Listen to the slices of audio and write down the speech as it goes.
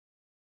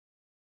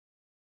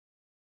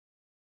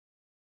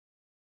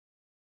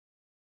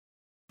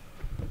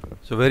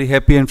So very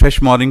happy and fresh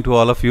morning to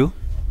all of you.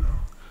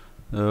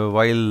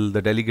 While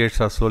the delegates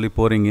are slowly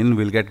pouring in,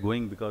 we'll get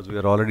going because we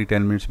are already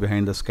 10 minutes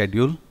behind the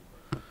schedule.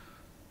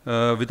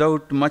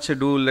 Without much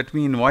ado, let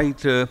me invite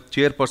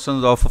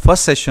chairpersons of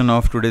first session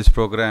of today's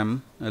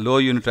program,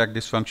 Lower Unit Tract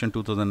Dysfunction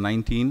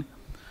 2019,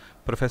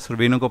 Professor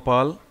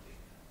Venugopal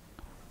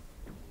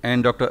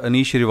and Dr.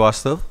 Anish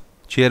Srivastav,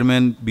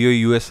 Chairman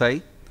BOE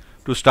USI,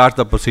 to start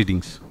the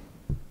proceedings.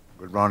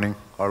 Good morning,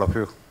 all of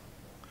you.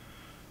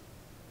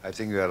 I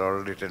think we are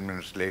already 10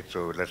 minutes late,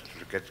 so let's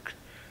get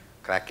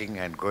cracking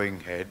and going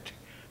ahead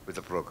with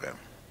the program.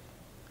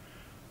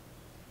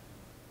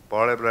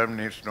 Paul Abraham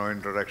needs no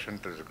introduction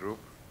to the group.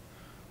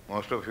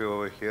 Most of you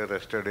over here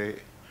yesterday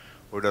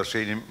would have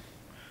seen him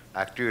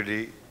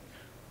actively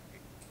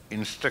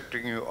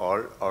instructing you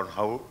all on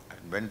how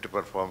and when to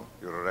perform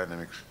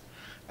urodynamics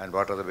and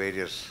what are the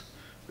various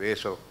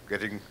ways of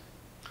getting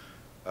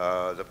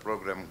the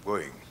program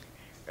going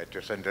at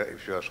your center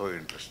if you are so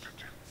interested.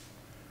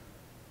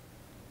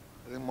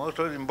 I think most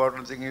of the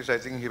important thing is, I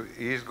think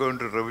he is going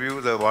to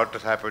review what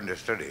has happened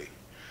yesterday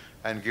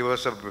and give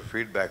us some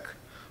feedback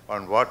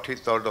on what he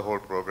thought the whole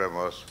program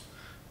was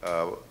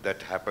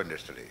that happened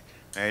yesterday.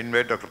 I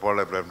invite Dr.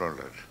 Paul Abraham to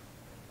learn.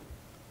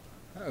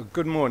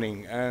 Good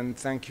morning, and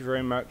thank you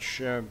very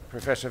much,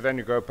 Professor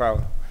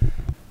Venugopal.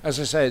 As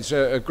I say, it's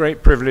a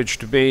great privilege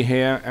to be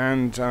here,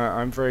 and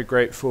I'm very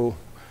grateful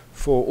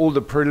for all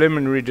the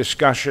preliminary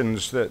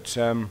discussions that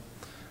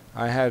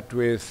I had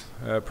with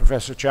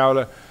Professor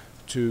Chawla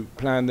to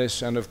plan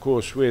this, and of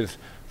course with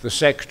the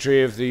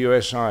Secretary of the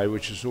USI,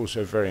 which is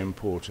also very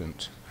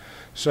important.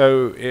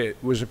 So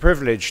it was a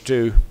privilege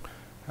to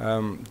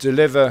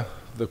deliver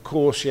the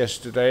course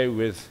yesterday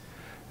with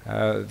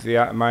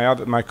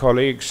my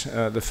colleagues,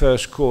 the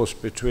first course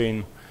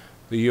between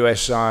the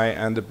USI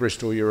and the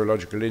Bristol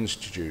Urological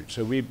Institute.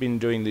 So we've been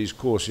doing these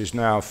courses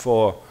now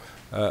for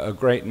a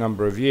great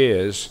number of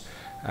years,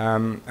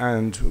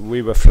 and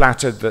we were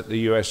flattered that the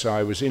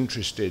USI was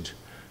interested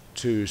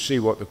to see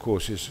what the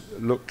courses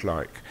looked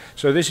like.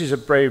 So this is a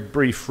very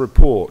brief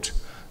report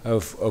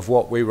of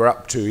what we were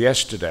up to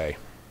yesterday.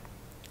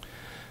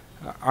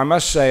 I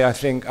must say,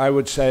 I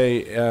would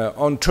say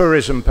on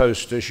tourism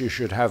posters you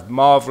should have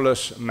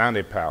marvelous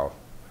Manipal.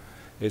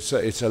 It's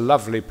a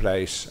lovely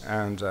place,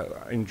 and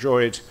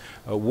enjoyed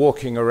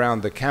walking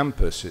around the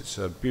campus. It's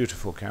a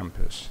beautiful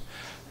campus,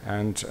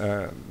 and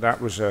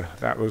that was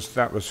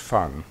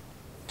fun.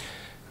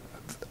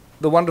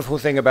 The wonderful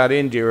thing about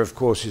India, of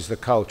course, is the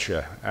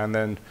culture. And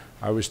then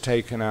I was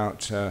taken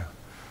out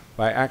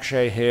by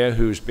Akshay here,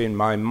 who's been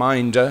my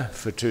minder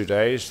for 2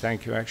 days.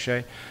 Thank you,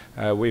 Akshay.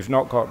 We've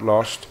not got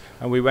lost.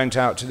 And we went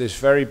out to this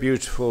very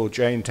beautiful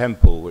Jain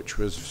temple, which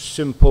was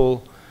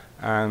simple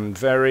and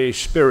very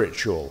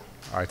spiritual,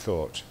 I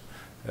thought.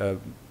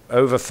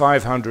 Over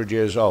 500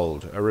 years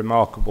old, a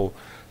remarkable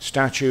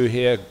statue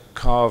here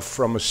carved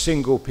from a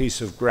single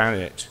piece of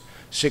granite,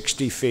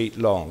 60 feet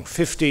long,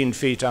 15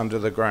 feet under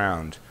the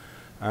ground,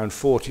 and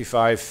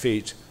 45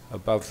 feet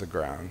above the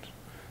ground,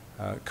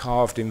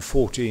 carved in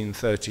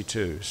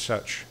 1432.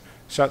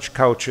 Such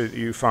culture that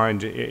you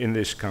find in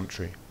this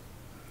country.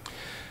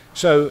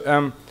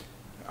 So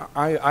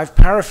I've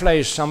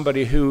paraphrased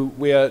somebody who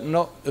we are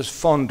not as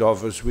fond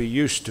of as we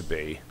used to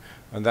be,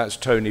 and that's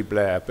Tony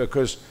Blair,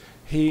 because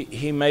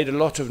he made a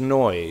lot of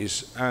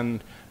noise,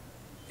 and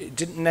it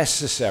didn't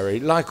necessarily,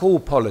 like all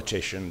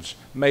politicians,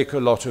 make a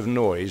lot of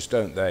noise,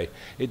 don't they?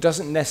 It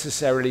doesn't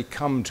necessarily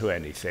come to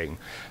anything.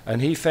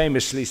 And he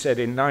famously said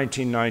in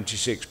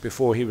 1996,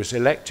 before he was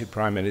elected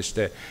Prime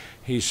Minister,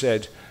 he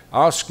said,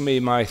 "Ask me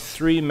my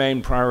 3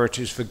 main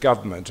priorities for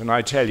government, and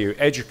I tell you,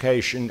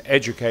 education,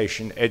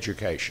 education,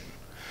 education."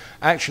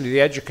 Actually,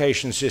 the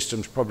education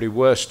system's probably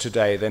worse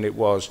today than it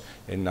was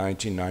in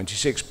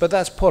 1996, but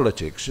that's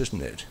politics,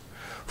 isn't it?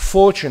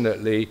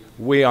 Fortunately,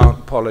 we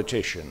aren't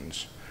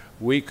politicians.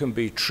 We can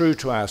be true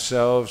to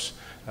ourselves,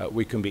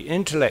 we can be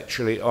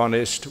intellectually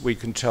honest, we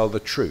can tell the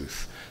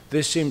truth.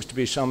 This seems to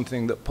be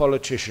something that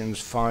politicians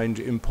find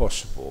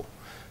impossible.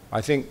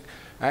 I think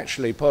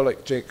actually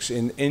politics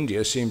in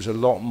India seems a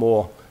lot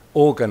more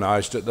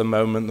organized at the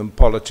moment than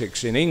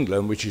politics in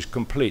England, which is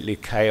completely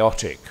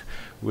chaotic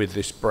with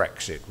this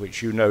Brexit,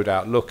 which you no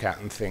doubt look at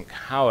and think,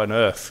 how on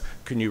earth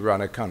can you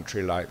run a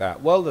country like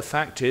that? Well, the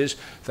fact is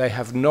they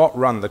have not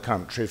run the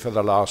country for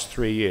the last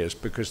 3 years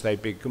because they've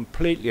been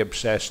completely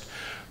obsessed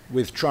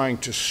with trying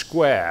to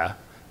square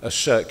a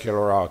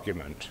circular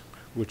argument,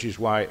 which is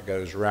why it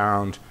goes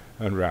round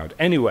and round.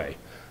 Anyway,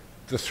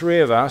 the 3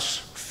 of us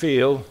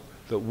feel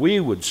that we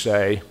would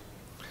say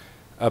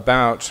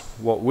about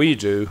what we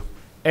do,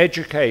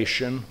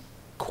 education,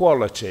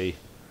 quality,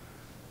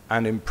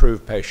 and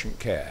improved patient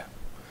care.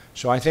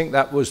 So I think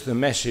that was the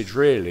message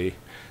really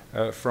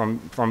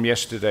from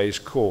yesterday's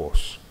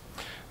course.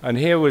 And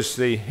here's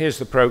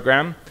the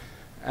program,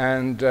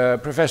 and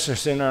Professor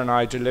Sinha and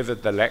I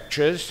delivered the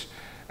lectures,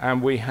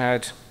 and we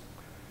had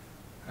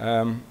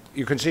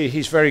you can see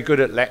he's very good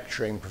at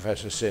lecturing,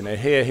 Professor Sinha.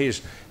 Here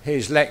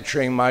he's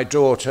lecturing my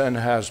daughter and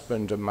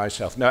husband and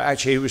myself. No,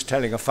 actually he was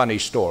telling a funny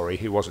story.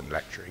 He wasn't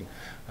lecturing.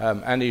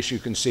 And as you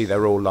can see,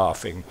 they're all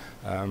laughing.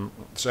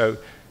 So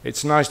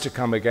it's nice to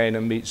come again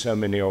and meet so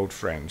many old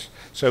friends.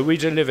 So we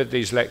delivered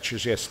these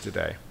lectures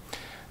yesterday.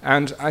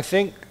 And I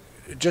think,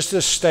 just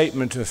a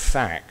statement of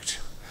fact,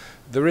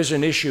 there is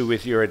an issue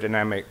with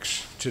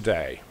urodynamics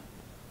today,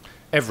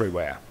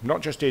 everywhere,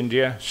 not just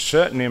India,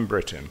 certainly in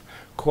Britain.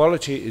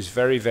 Quality is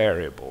very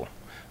variable,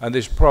 and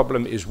this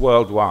problem is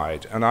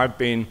worldwide. And I've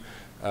been,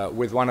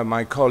 with one of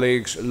my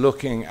colleagues,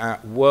 looking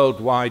at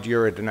worldwide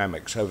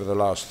urodynamics over the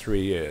last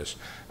 3 years.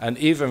 And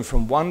even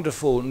from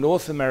wonderful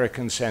North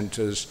American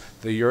centers,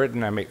 the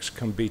urodynamics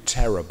can be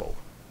terrible,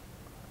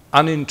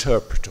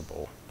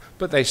 uninterpretable.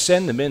 But they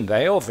send them in,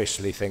 they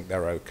obviously think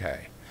they're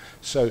okay.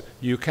 So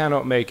you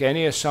cannot make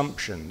any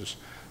assumptions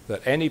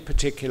that any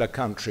particular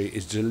country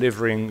is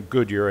delivering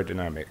good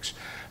urodynamics.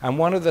 And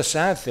one of the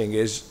sad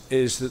things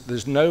is that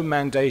there's no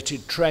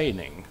mandated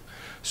training.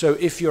 So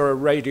if you're a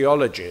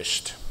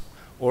radiologist,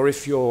 or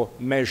if you're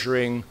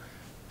measuring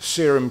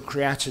serum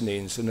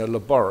creatinines in a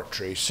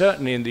laboratory,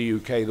 certainly in the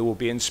UK there will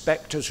be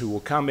inspectors who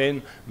will come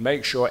in,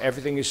 make sure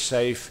everything is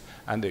safe,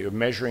 and that you're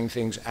measuring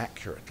things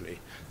accurately.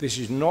 This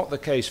is not the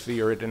case for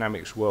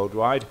urodynamics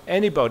worldwide.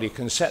 Anybody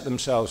can set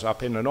themselves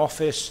up in an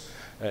office,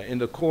 in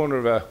the corner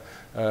of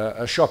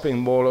a shopping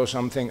mall or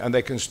something, and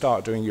they can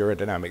start doing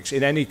urodynamics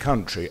in any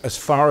country, as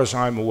far as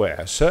I'm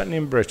aware. Certainly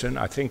in Britain,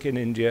 I think in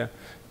India,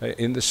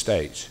 in the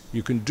States.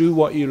 You can do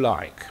what you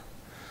like.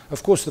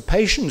 Of course, the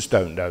patients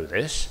don't know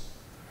this.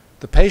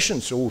 The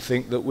patients all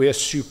think that we're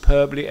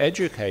superbly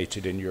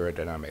educated in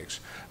urodynamics,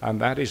 and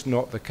that is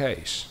not the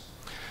case.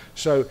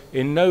 So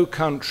in no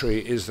country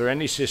is there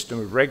any system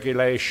of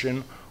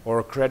regulation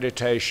or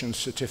accreditation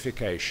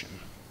certification.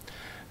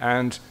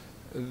 And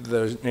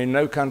in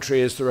no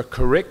country is there a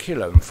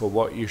curriculum for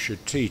what you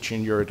should teach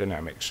in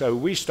urodynamics. So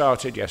we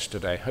started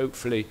yesterday,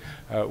 hopefully,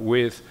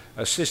 with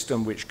a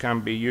system which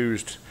can be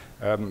used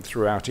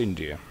throughout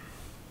India.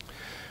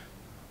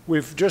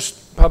 We've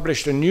just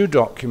published a new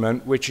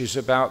document which is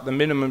about the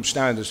minimum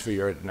standards for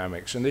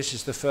urodynamics, and this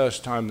is the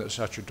first time that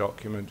such a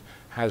document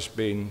has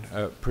been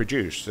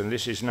produced, and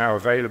this is now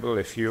available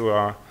if you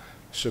are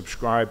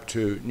subscribed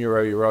to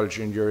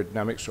Neurourology and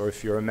Urodynamics, or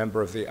if you're a member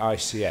of the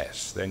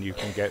ICS, then you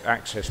can get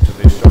access to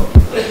this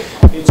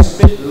document. It's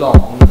a bit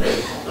long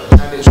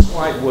and it's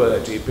quite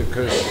wordy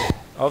because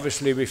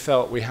obviously we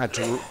felt we had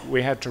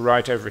to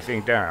write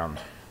everything down.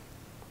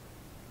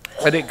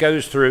 And it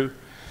goes through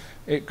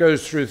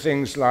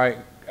things like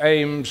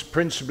aims,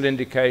 principal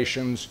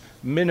indications,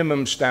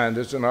 minimum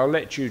standards, and I'll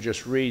let you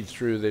just read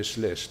through this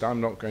list. I'm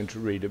not going to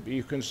read it, but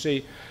you can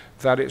see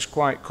that it's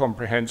quite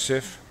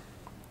comprehensive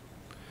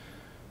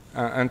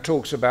and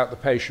talks about the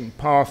patient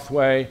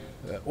pathway,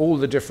 all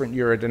the different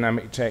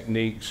urodynamic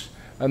techniques,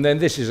 and then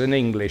this is an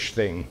English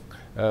thing,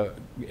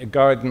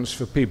 guidance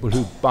for people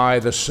who buy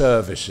the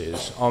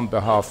services on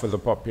behalf of the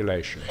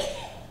population.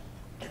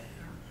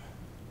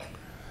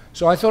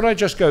 So I thought I'd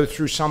just go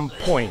through some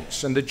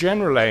points, and the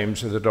general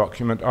aims of the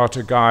document are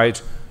to guide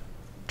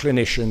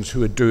clinicians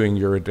who are doing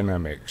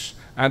urodynamics,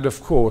 and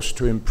of course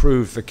to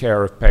improve the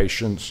care of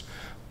patients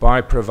by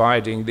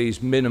providing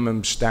these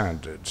minimum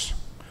standards.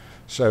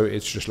 So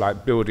it's just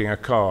like building a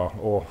car,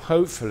 or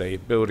hopefully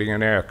building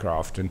an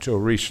aircraft. Until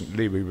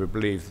recently we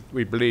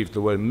believed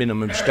there were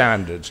minimum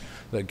standards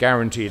that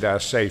guaranteed our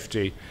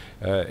safety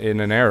in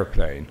an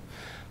airplane.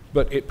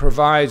 But it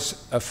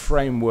provides a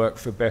framework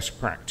for best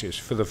practice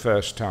for the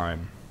first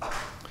time.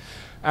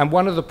 And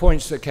one of the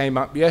points that came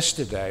up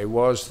yesterday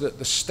was that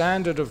the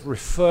standard of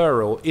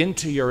referral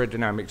into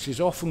urodynamics is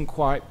often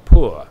quite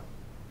poor.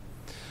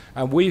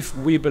 And we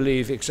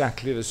believe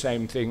exactly the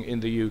same thing in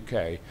the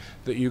UK,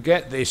 that you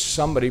get this,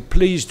 somebody,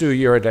 please do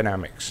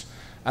urodynamics.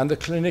 And the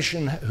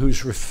clinician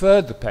who's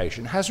referred the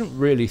patient hasn't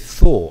really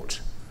thought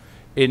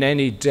in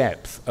any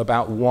depth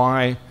about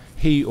why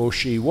he or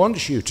she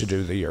wants you to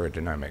do the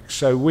urodynamics.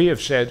 So we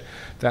have said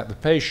that the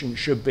patient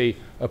should be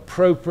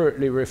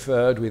appropriately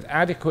referred with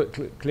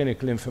adequate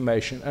clinical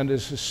information and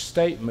as a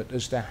statement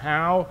as to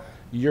how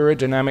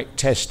urodynamic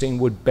testing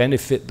would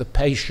benefit the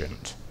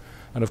patient.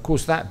 And of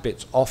course that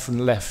bit's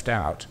often left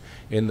out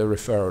in the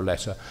referral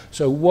letter.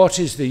 So what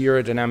is the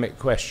urodynamic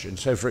question?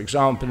 So for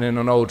example, in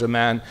an older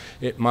man,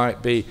 it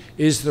might be,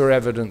 is there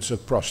evidence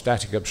of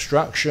prostatic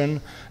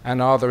obstruction?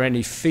 And are there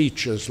any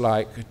features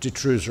like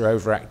detrusor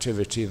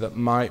overactivity that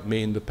might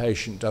mean the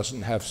patient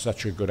doesn't have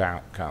such a good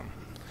outcome?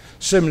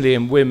 Similarly,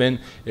 in women,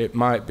 it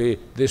might be,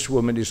 this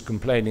woman is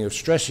complaining of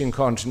stress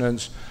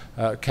incontinence.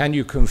 Can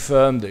you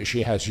confirm that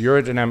she has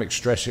urodynamic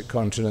stress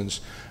incontinence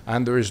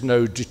and there is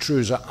no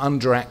detrusor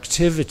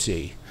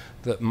underactivity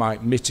that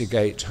might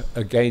mitigate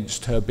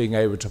against her being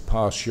able to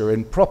pass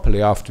urine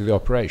properly after the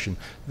operation?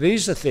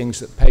 These are things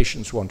that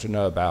patients want to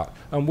know about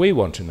and we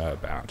want to know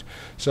about.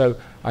 So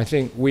I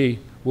think we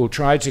we'll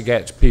try to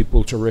get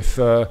people to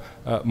refer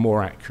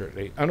more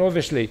accurately. And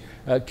obviously,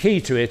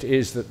 key to it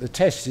is that the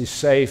test is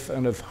safe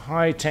and of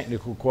high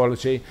technical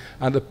quality,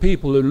 and the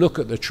people who look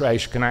at the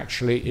trace can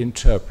actually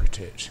interpret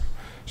it.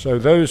 So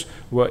those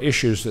were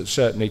issues that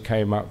certainly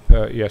came up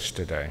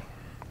yesterday.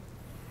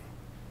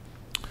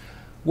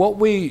 What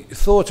we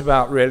thought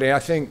about really, I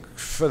think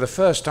for the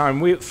first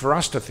time, for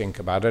us to think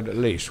about it at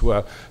least,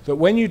 were that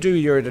when you do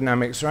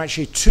urodynamics, there are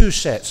actually two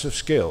sets of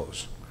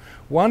skills.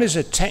 One is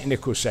a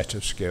technical set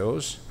of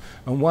skills,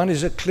 and one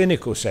is a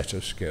clinical set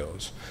of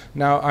skills.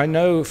 Now, I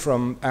know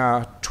from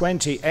our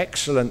 20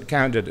 excellent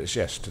candidates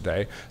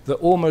yesterday that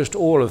almost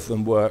all of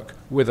them work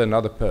with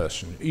another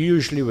person,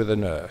 usually with a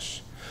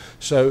nurse.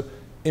 So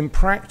in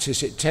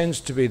practice, it tends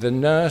to be the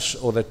nurse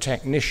or the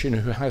technician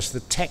who has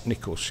the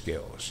technical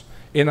skills.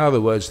 In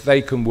other words,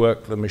 they can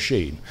work the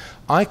machine.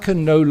 I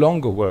can no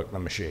longer work the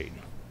machine,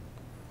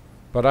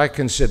 but I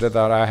consider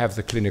that I have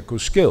the clinical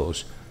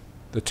skills.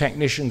 The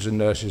technicians and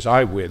nurses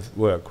I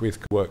work with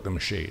can work the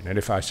machine. And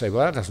if I say,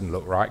 well, that doesn't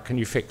look right, can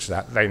you fix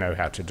that? They know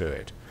how to do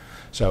it.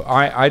 So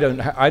I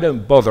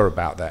don't bother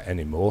about that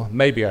anymore.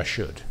 Maybe I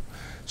should.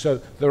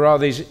 So there are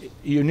these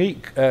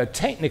unique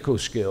technical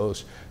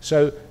skills.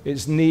 So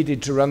it's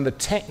needed to run the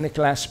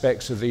technical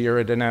aspects of the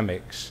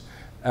urodynamics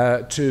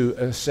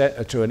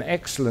to an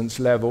excellence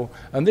level,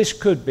 and this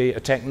could be a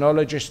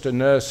technologist, a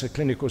nurse, a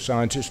clinical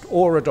scientist,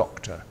 or a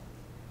doctor.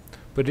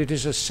 But it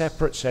is a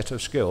separate set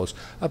of skills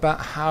about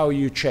how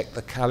you check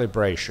the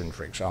calibration,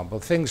 for example,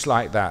 things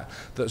like that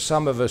that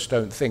some of us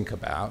don't think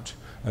about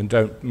and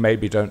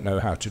maybe don't know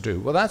how to do.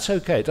 Well, that's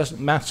okay. It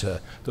doesn't matter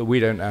that we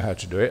don't know how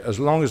to do it, as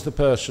long as the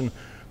person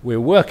we're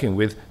working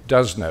with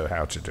does know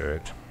how to do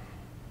it.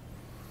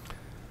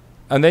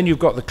 And then you've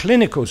got the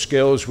clinical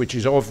skills, which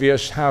is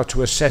obvious: how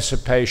to assess a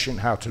patient,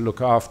 how to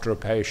look after a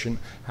patient,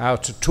 how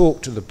to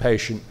talk to the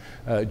patient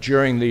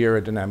during the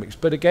urodynamics.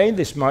 But again,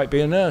 this might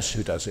be a nurse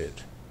who does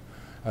it.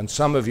 And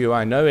some of you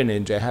I know in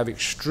India have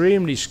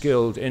extremely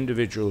skilled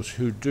individuals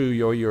who do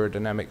your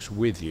urodynamics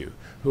with you,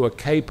 who are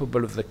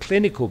capable of the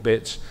clinical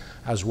bits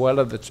as well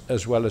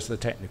as the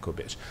technical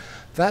bits.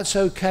 That's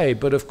okay,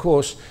 but of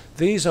course,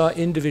 these are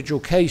individual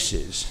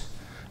cases.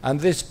 And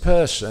this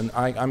person,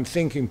 I'm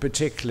thinking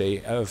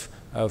particularly of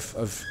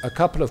a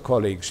couple of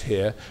colleagues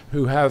here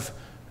who have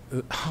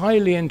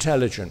highly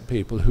intelligent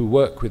people who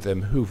work with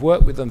them, who've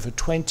worked with them for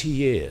 20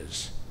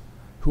 years,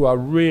 who are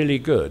really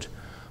good.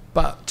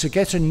 But to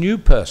get a new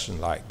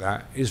person like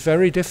that is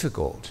very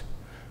difficult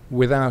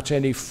without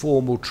any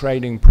formal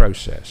training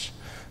process.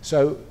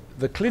 So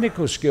the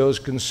clinical skills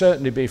can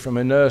certainly be from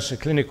a nurse, a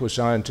clinical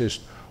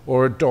scientist,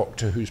 or a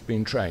doctor who's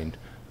been trained.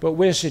 But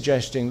we're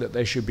suggesting that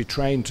they should be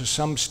trained to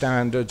some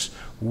standards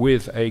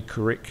with a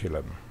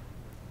curriculum.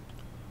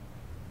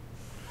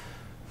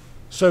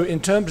 So in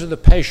terms of the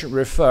patient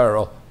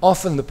referral,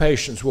 often the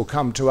patients will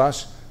come to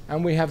us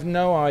and we have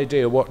no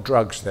idea what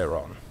drugs they're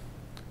on,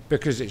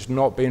 because it's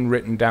not been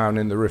written down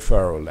in the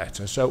referral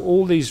letter. So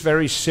all these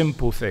very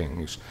simple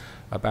things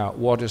about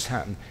what has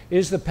happened.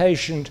 Is the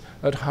patient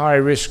at high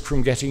risk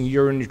from getting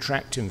urinary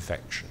tract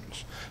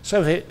infections?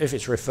 So if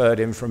it's referred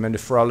in from a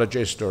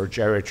nephrologist or a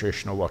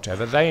geriatrician or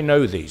whatever, they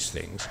know these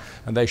things,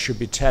 and they should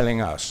be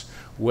telling us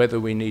whether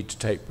we need to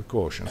take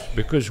precautions,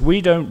 because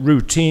we don't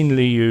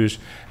routinely use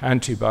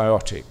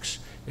antibiotics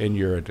in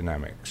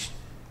urodynamics.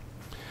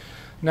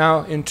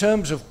 Now, in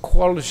terms of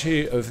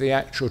quality of the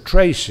actual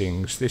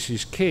tracings, this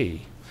is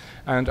key.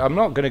 And I'm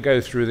not going to go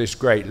through this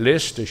great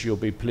list, as you'll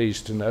be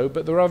pleased to know,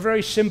 but there are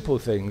very simple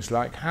things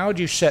like how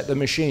do you set the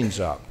machines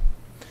up?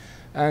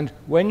 And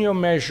when you're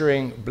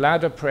measuring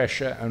bladder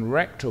pressure and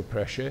rectal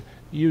pressure,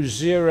 use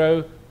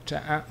 0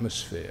 to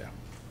atmosphere.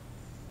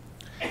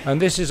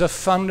 And this is a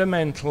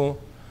fundamental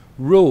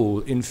rule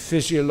in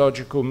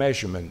physiological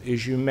measurement,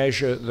 is you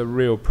measure the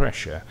real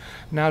pressure.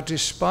 Now,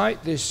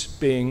 despite this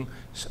being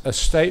a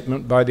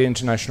statement by the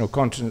International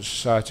Continence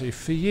Society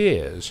for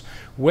years,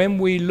 when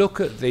we look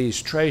at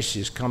these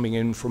traces coming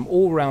in from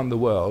all around the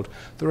world,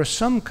 there are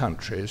some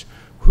countries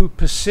who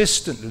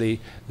persistently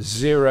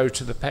 0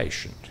 to the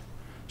patient.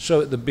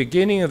 So at the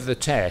beginning of the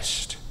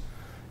test,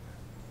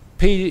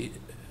 the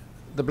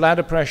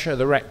bladder pressure,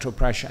 the rectal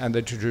pressure, and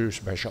the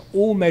detrusor pressure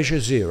all measure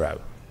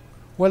 0.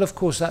 Well, of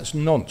course, that's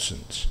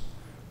nonsense,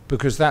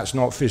 because that's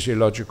not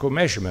physiological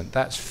measurement.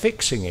 That's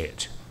fixing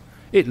it.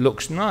 It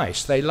looks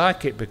nice. They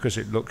like it because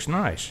it looks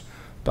nice,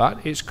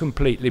 but it's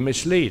completely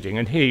misleading.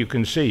 And here you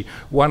can see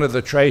one of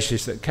the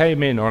traces that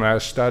came in on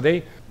our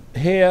study.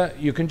 Here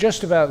you can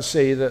just about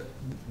see that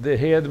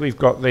here we've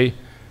got the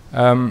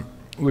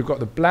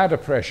bladder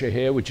pressure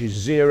here, which is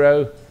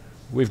 0.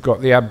 We've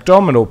got the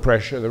abdominal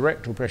pressure, the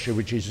rectal pressure,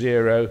 which is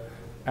 0.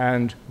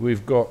 And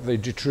we've got the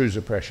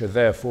detrusor pressure,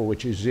 therefore,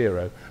 which is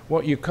 0.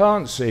 What you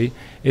can't see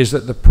is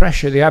that the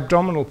pressure, the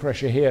abdominal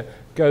pressure here,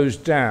 goes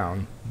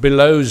down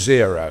below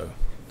 0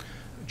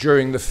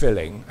 during the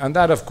filling. And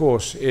that, of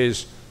course,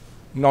 is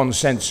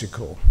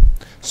nonsensical.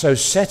 So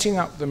setting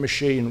up the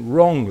machine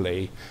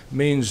wrongly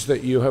means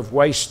that you have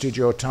wasted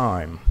your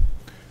time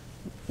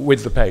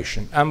with the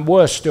patient. And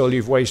worse still,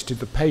 you've wasted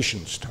the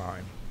patient's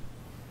time.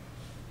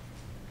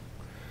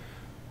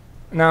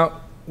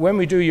 Now, when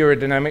we do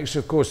urodynamics,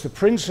 of course, the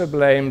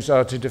principal aims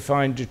are to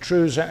define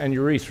detrusor and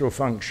urethral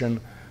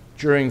function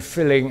during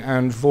filling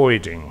and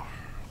voiding.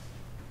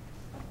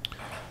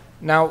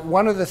 Now,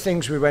 one of the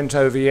things we went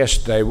over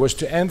yesterday was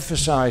to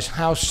emphasize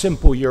how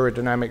simple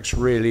urodynamics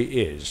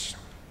really is.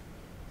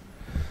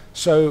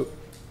 So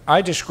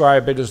I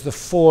describe it as the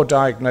 4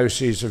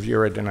 diagnoses of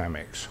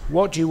urodynamics.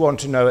 What do you want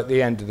to know at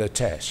the end of the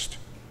test?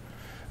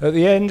 At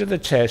the end of the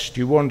test,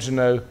 you want to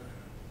know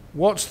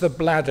what's the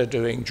bladder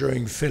doing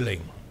during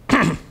filling?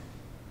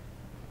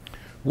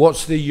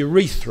 What's the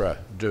urethra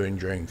doing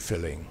during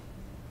filling?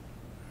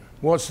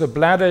 What's the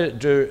bladder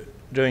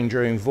doing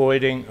during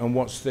voiding, and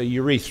what's the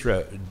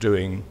urethra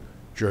doing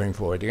during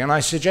voiding? And I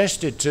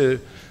suggested to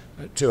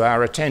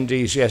our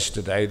attendees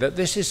yesterday that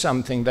this is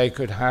something they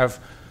could have,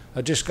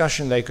 a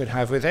discussion they could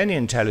have with any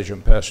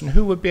intelligent person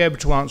who would be able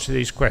to answer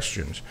these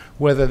questions,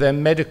 whether they're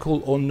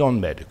medical or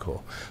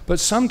non-medical.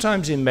 But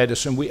sometimes in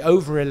medicine we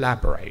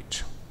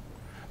over-elaborate,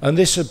 and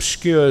this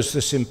obscures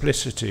the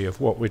simplicity of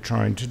what we're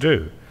trying to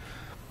do.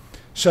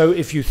 So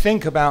if you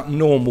think about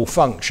normal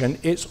function,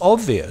 it's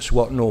obvious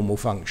what normal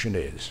function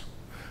is.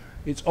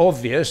 It's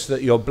obvious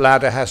that your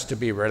bladder has to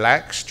be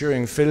relaxed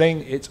during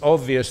filling. It's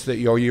obvious that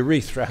your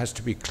urethra has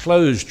to be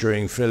closed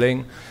during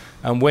filling.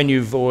 And when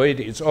you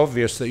void, it's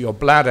obvious that your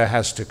bladder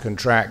has to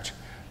contract,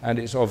 and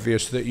it's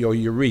obvious that your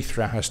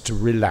urethra has to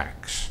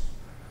relax.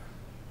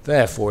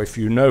 Therefore, if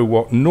you know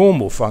what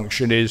normal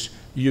function is,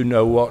 you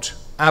know what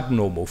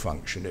abnormal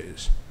function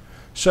is.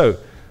 So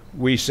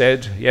we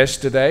said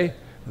yesterday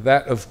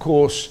that, of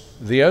course,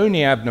 the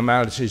only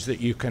abnormalities that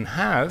you can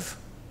have,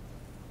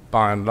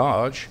 by and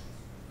large,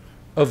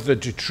 of the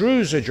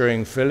detrusor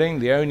during filling,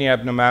 the only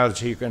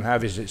abnormality you can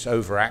have is it's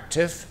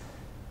overactive.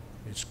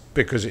 It's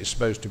because it's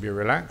supposed to be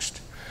relaxed.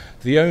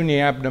 The only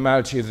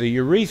abnormality of the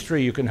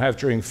urethra you can have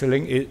during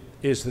filling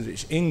is that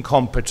it's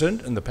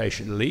incompetent and the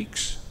patient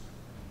leaks.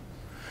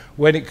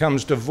 When it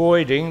comes to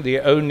voiding, the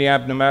only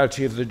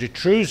abnormality of the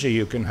detrusor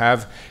you can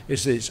have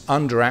is that it's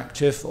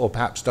underactive or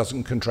perhaps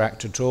doesn't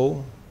contract at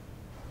all.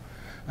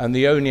 And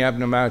the only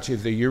abnormality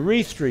of the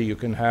urethra you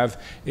can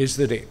have is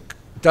that it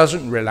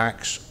doesn't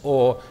relax,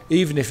 or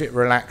even if it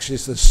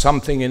relaxes, there's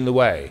something in the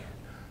way,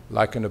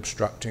 like an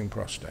obstructing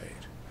prostate.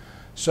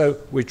 So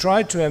we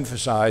tried to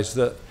emphasize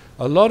that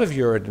a lot of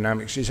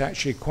urodynamics is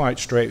actually quite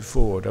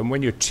straightforward, and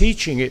when you're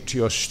teaching it to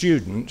your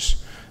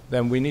students,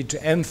 then we need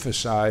to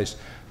emphasize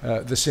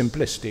the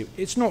simplicity.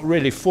 It's not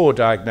really 4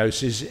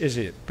 diagnoses, is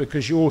it?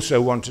 Because you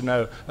also want to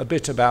know a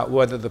bit about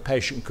whether the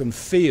patient can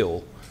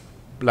feel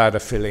bladder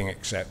filling,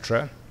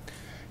 etc.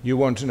 You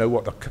want to know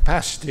what the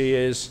capacity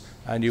is,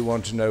 and you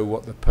want to know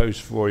what the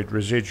post-void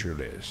residual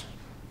is.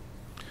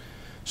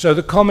 So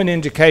the common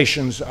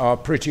indications are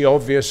pretty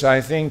obvious,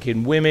 I think,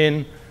 in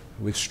women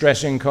with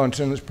stress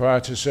incontinence prior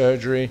to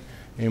surgery,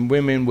 in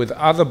women with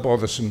other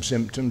bothersome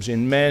symptoms,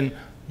 in men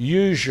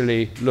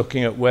usually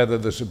looking at whether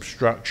there's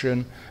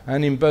obstruction,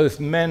 and in both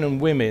men and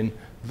women,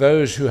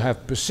 those who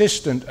have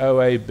persistent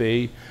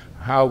OAB,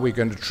 how are we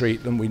going to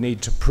treat them? We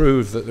need to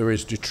prove that there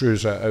is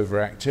detrusor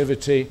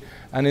overactivity,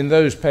 and in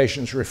those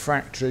patients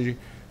refractory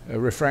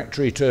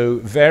to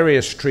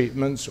various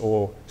treatments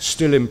or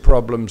still in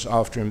problems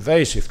after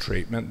invasive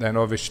treatment, then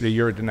obviously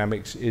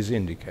urodynamics is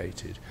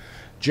indicated.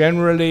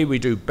 Generally, we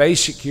do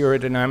basic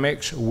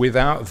urodynamics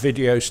without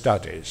video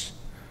studies.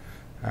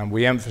 And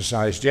we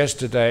emphasized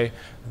yesterday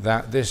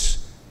that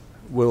this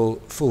will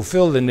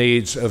fulfill the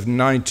needs of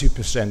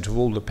 90% of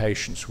all the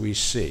patients we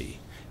see.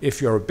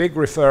 If you're a big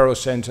referral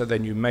center,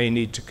 then you may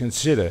need to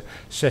consider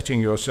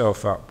setting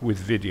yourself up with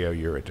video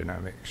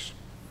urodynamics.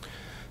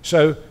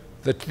 So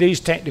these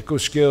technical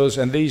skills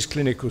and these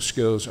clinical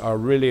skills are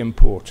really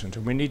important,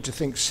 and we need to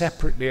think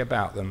separately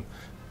about them.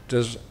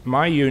 Does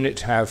my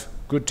unit have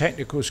good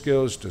technical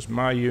skills? Does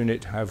my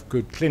unit have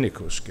good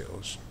clinical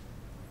skills?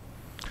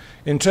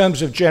 In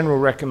terms of general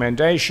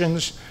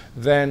recommendations,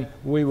 then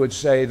we would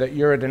say that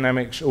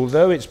urodynamics,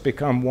 although it's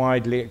become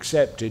widely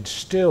accepted,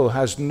 still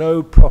has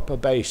no proper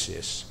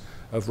basis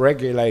of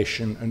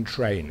regulation and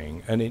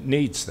training, and it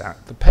needs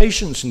that. The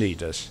patients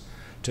need us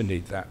to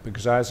need that,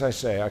 because as I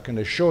say, I can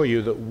assure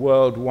you that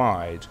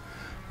worldwide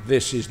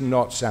this is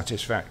not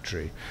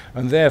satisfactory,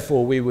 and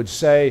therefore we would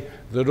say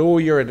that all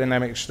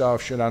urodynamic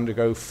staff should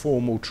undergo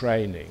formal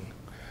training.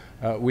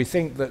 We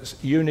think that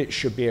units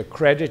should be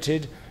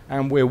accredited,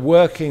 and we're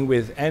working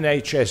with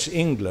NHS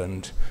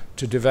England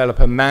to develop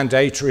a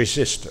mandatory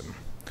system.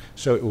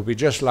 So it will be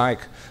just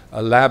like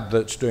a lab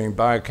that's doing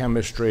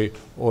biochemistry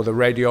or the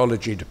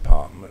radiology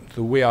department,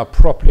 that we are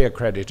properly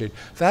accredited.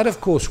 That,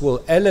 of course,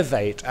 will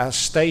elevate our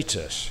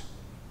status,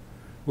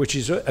 which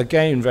is,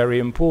 again, very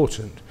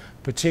important,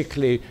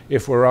 particularly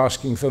if we're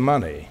asking for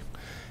money.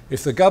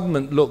 If the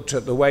government looked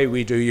at the way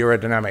we do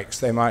urodynamics,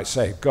 they might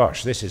say,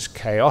 gosh, this is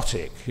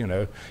chaotic, you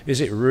know.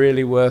 Is it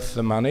really worth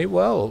the money?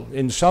 Well,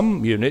 in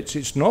some units,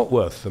 it's not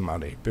worth the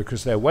money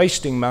because they're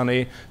wasting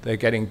money, they're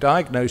getting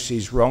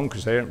diagnoses wrong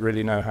because they don't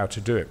really know how to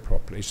do it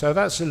properly. So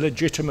that's a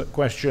legitimate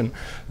question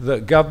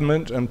that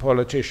government and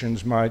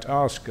politicians might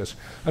ask us.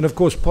 And of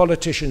course,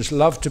 politicians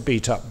love to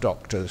beat up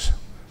doctors.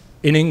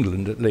 in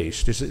England at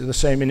least. Is it the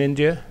same in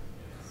India?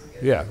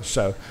 Yeah,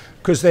 so,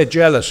 because they're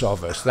jealous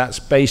of us. That's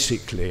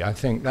basically, I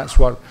think, that's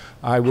what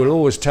I will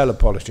always tell a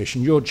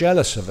politician. You're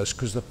jealous of us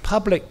because the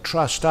public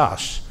trust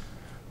us.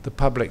 The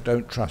public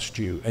don't trust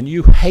you. And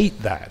you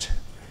hate that.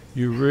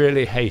 You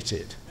really hate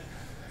it.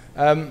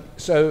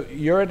 So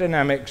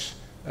urodynamics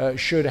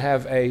should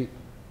have a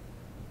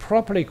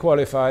properly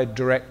qualified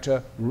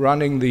director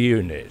running the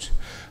unit.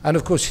 And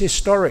of course,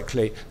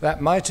 historically,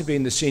 that might have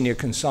been the senior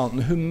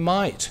consultant who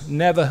might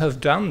never have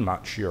done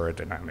much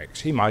urodynamics.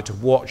 He might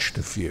have watched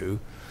a few.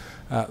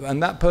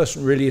 And that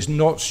person really is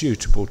not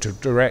suitable to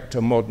direct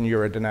a modern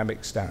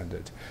urodynamic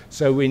standard.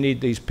 So we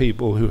need these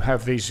people who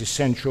have these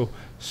essential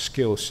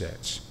skill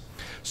sets.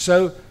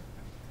 So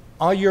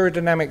are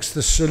urodynamics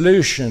the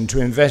solution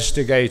to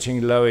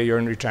investigating lower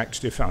urinary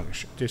tract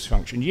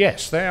dysfunction?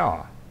 Yes, they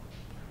are.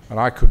 And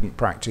I couldn't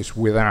practice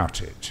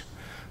without it.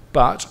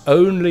 But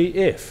only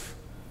if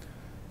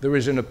there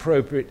is an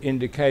appropriate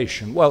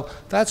indication. Well,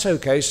 that's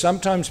okay.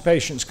 Sometimes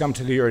patients come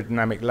to the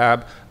urodynamic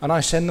lab and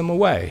I send them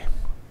away.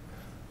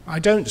 I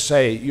don't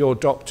say your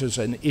doctor's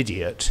an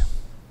idiot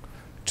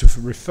to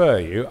refer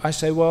you. I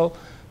say, well,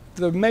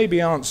 there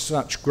maybe aren't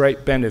such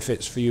great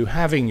benefits for you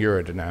having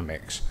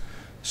urodynamics.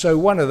 So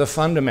one of the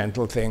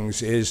fundamental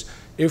things is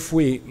if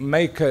we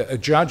make a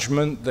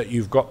judgment that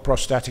you've got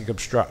prostatic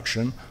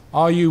obstruction,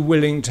 are you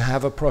willing to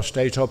have a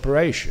prostate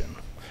operation?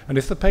 And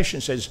if the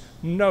patient says,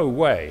 no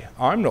way,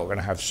 I'm not going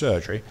to have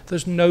surgery,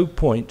 there's no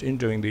point in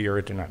doing the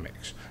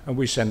urodynamics. And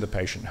we send the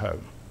patient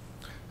home.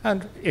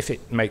 And if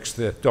it makes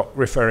the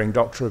referring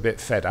doctor a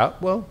bit fed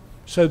up, well,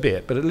 so be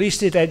it. But at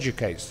least it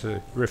educates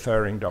the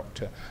referring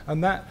doctor.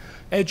 And that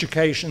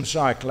education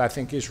cycle, I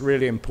think, is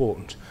really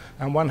important.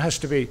 And one has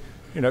to be,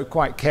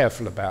 quite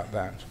careful about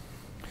that.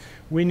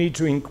 We need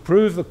to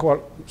improve the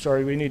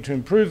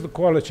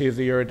quality of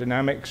the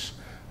urodynamics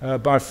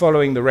by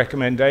following the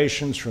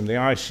recommendations from the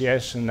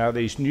ICS and now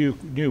these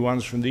new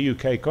ones from the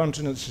UK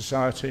Continence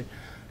Society.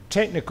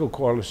 Technical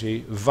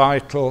quality,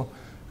 vital.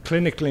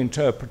 Clinical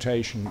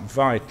interpretation,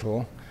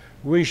 vital.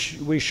 We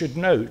should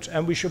note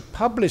and we should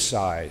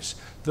publicize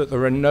that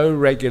there are no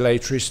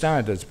regulatory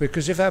standards,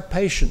 because if our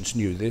patients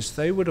knew this,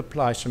 they would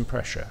apply some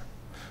pressure.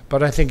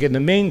 But I think in the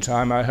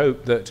meantime, I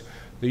hope that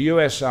the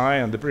USI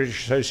and the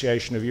British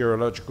Association of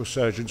Urological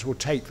Surgeons will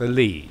take the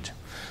lead.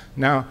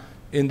 Now,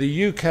 in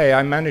the UK,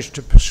 I managed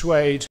to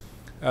persuade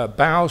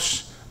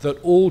BAUS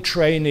that all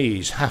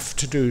trainees have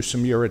to do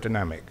some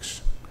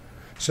urodynamics.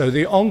 So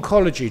the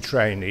oncology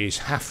trainees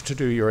have to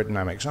do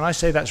urodynamics. And I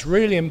say that's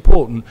really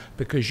important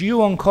because you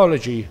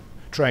oncology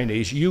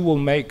trainees, you will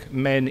make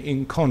men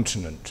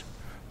incontinent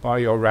by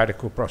your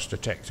radical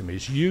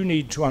prostatectomies. You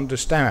need to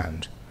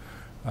understand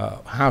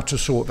how to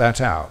sort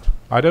that out.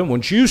 I don't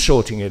want you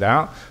sorting it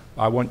out.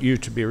 I want you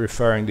to be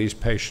referring these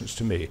patients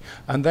to me.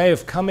 And they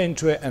have come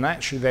into it and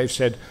actually they've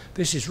said,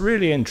 this is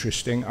really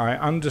interesting. I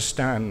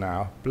understand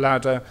now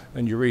bladder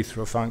and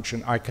urethral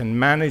function. I can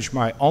manage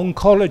my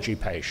oncology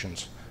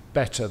patients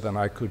better than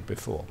I could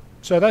before.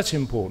 So that's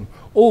important.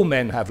 All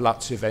men have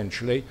LUTS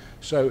eventually,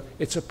 so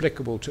it's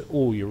applicable to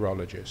all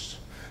urologists.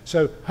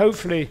 So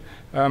hopefully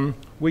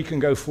we can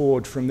go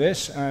forward from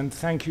this, and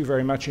thank you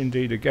very much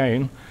indeed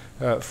again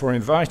for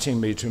inviting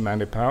me to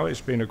Manipal.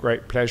 It's been a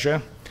great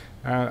pleasure,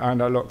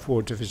 and I look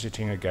forward to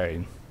visiting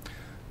again.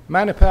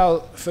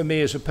 Manipal for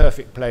me is a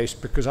perfect place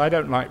because I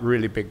don't like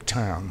really big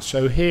towns.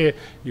 So here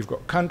you've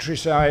got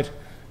countryside,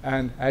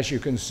 and as you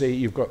can see,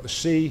 you've got the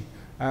sea,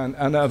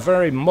 and a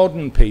very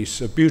modern piece,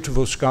 a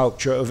beautiful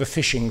sculpture of a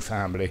fishing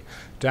family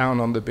down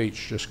on the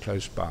beach just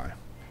close by.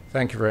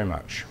 Thank you very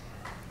much.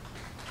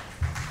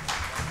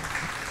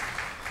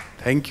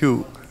 Thank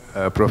you,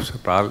 Professor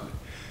Pal.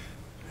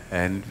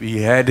 And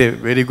we had a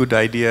very good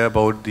idea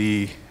about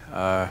the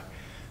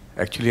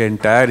actually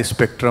entire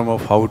spectrum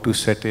of how to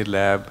set a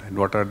lab and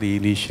what are the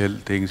initial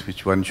things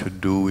which one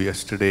should do.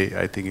 Yesterday,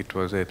 I think it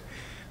was a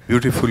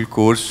beautiful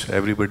course.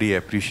 Everybody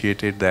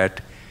appreciated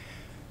that.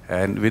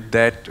 And with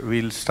that,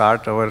 we'll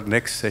start our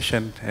next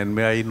session. And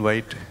may I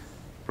invite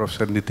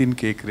Professor Nitin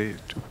Kekre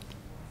to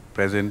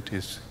present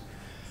his.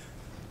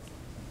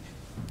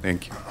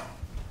 Thank you.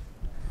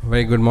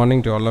 Very good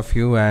morning to all of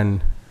you.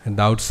 And at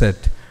the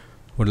outset,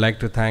 would like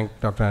to thank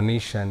Dr.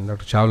 Anish and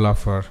Dr. Chawla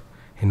for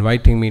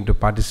inviting me to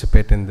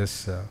participate in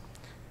this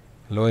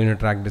low urinary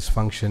tract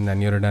dysfunction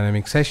and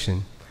urodynamic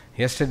session.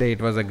 Yesterday,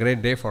 it was a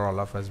great day for all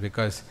of us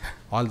because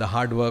all the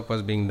hard work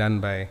was being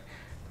done by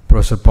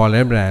Professor Paul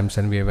Abrahams,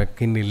 and we were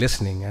keenly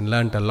listening and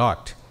learnt a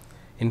lot.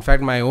 In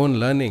fact, my own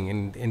learning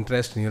and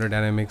interest in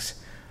urodynamics,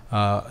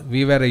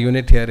 we were a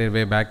unit here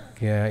way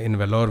back in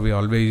Vellore. We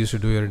always used to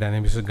do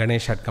urodynamics. So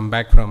Ganesh had come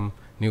back from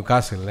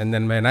Newcastle, and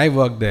then when I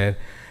worked there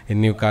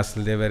in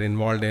Newcastle, they were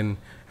involved in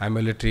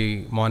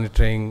ambulatory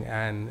monitoring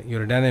and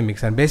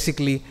urodynamics. And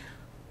basically,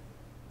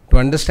 to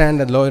understand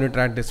that low urinary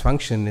tract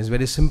dysfunction is a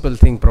very simple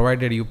thing,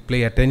 provided you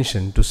pay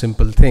attention to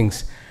simple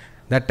things.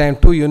 That time,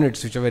 two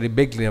units which are very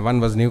big,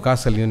 one was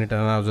Newcastle unit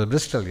and another was a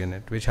Bristol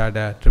unit, which had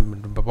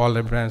Paul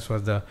Abrahams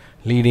was the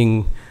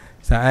leading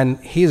So, and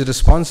he is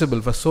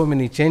responsible for so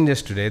many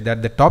changes today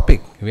that the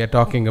topic we are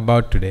talking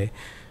about today,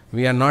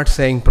 we are not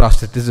saying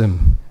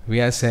prostatism, we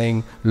are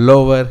saying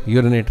lower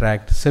urinary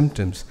tract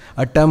symptoms,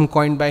 a term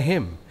coined by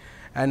him.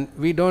 And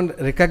we don't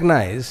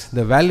recognize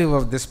the value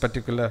of this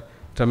particular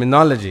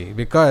terminology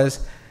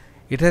because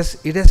it has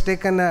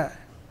taken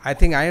I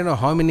don't know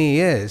how many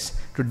years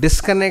to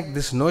disconnect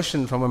this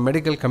notion from a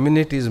medical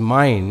community's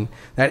mind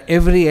that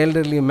every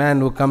elderly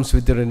man who comes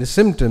with urinary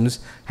symptoms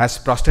has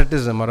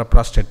prostatism or a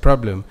prostate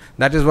problem.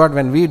 That is what,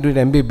 when we did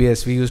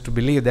MBBS, we used to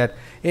believe that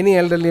any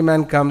elderly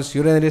man comes,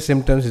 urinary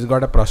symptoms, he's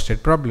got a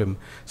prostate problem.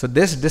 So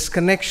this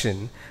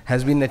disconnection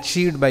has been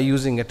achieved by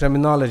using a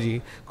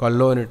terminology called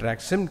lower urinary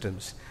tract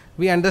symptoms.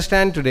 We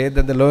understand today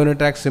that the lower urinary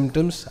tract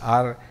symptoms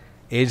are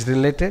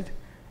age-related.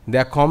 They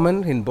are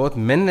common in both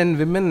men and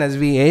women as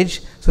we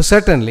age, so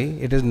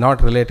certainly it is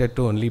not related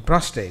to only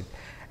prostate.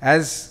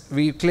 As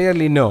we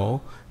clearly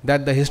know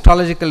that the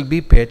histological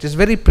BPH is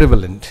very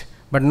prevalent,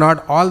 but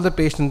not all the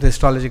patients with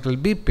histological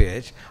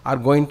BPH are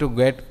going to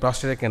get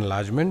prostatic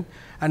enlargement,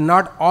 and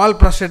not all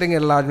prostatic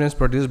enlargements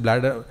produce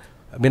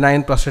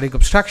benign prostatic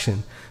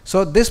obstruction.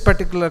 So this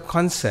particular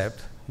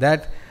concept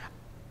that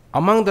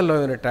among the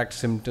lower urinary tract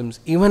symptoms,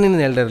 even in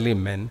elderly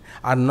men,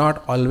 are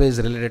not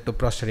always related to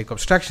prostatic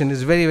obstruction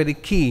is very, very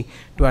key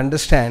to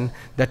understand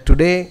that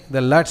today the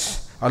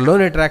LUTS or lower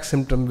urinary tract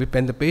symptom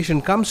when the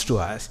patient comes to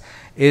us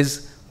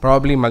is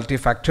probably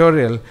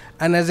multifactorial,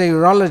 and as a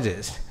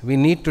urologist we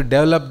need to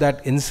develop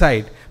that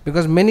insight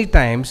because many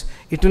times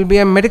it will be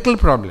a medical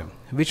problem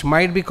which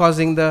might be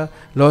causing the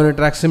lower urinary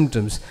tract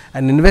symptoms,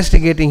 and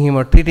investigating him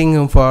or treating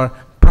him for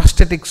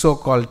prostatic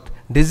so-called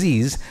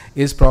disease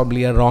is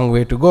probably a wrong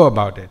way to go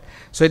about it.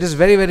 So it is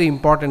very, very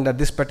important that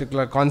this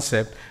particular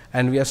concept,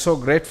 and we are so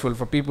grateful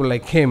for people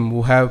like him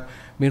who have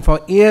been for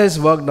years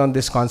worked on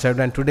this concept,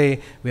 and today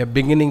we are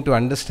beginning to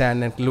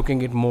understand and looking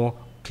at it more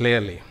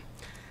clearly.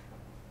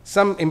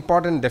 Some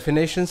important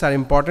definitions are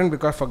important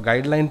because for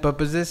guideline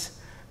purposes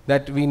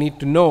that we need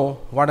to know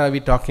what are we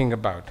talking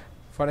about.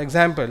 For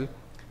example,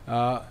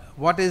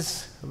 what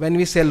is, when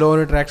we say lower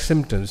urinary tract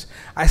symptoms,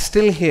 I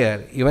still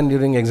hear even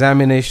during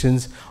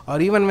examinations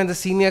or even when the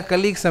senior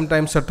colleagues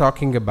sometimes are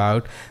talking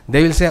about,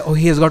 they will say, oh,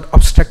 he has got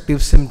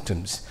obstructive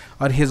symptoms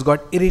or he has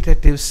got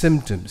irritative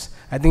symptoms.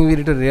 I think we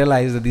need to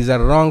realize that these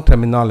are wrong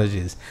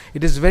terminologies.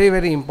 It is very,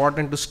 very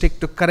important to stick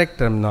to correct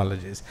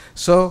terminologies.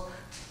 So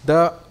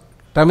the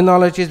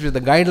terminologies which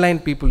the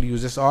guideline people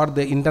uses or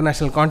the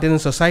International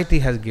Continence Society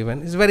has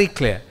given is very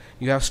clear.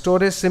 You have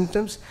storage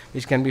symptoms,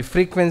 which can be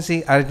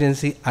frequency,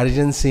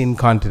 urgency,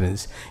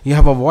 incontinence. You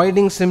have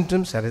avoiding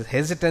symptoms, that is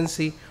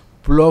hesitancy,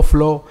 flow,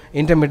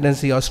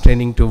 intermittency or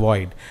straining to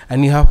void.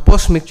 And you have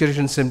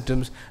post-micturition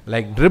symptoms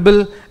like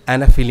dribble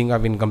and a feeling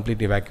of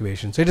incomplete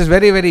evacuation. So it is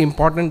very, very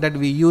important that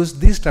we use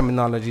these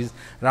terminologies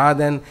rather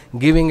than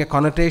giving a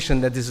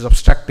connotation that this is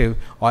obstructive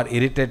or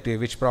irritative,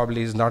 which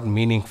probably is not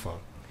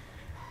meaningful.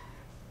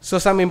 So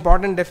some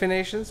important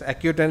definitions: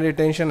 acute urinary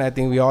retention, I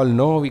think we all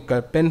know, we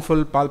call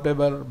painful,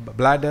 palpable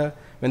bladder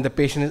when the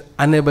patient is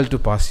unable to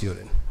pass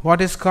urine. What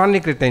is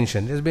chronic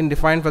retention? It has been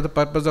defined for the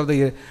purpose of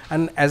the,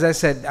 and as I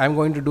said, I'm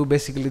going to do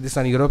basically this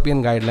on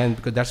European guidelines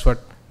because that's what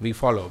we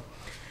follow.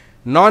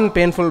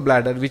 Non-painful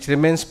bladder which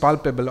remains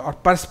palpable or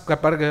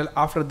purgable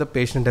after the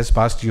patient has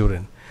passed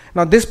urine.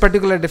 Now this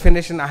particular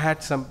definition I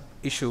had some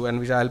issue, and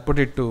which I'll put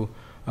it to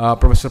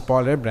Professor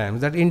Paul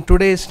Abrahams, that in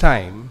today's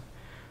time,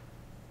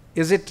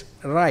 is it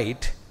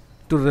right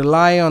to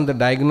rely on the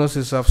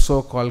diagnosis of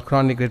so-called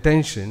chronic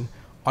retention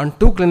on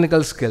two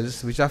clinical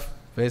skills which are,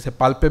 whereas a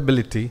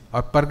palpability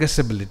or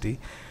purgability,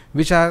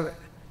 which are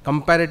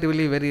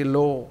comparatively very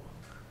low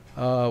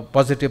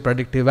positive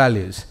predictive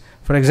values?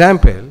 For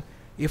example,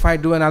 if I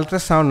do an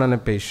ultrasound on a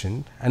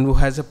patient and who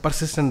has a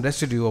persistent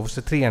residue of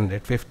say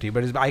 350,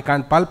 but I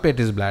can't palpate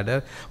his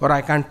bladder or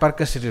I can't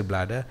percussate his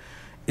bladder,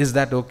 is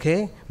that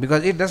okay?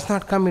 Because it does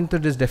not come into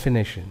this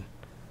definition.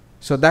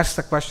 So that's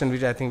the question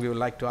which I think we would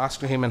like to ask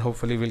to him, and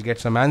hopefully we'll get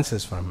some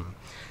answers from him.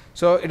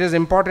 So it is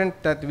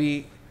important that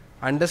we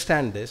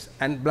understand this.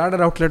 And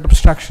bladder outlet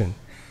obstruction.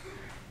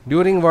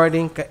 During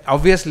voiding,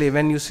 obviously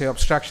when you say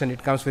obstruction,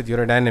 it comes with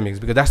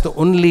urodynamics because that's the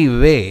only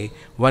way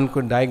one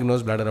could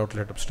diagnose bladder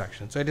outlet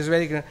obstruction. So it is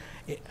very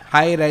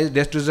high rise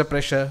diastolic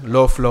pressure,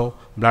 low flow,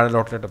 bladder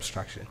outlet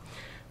obstruction.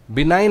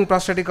 Benign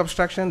prostatic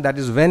obstruction, that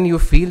is when you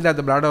feel that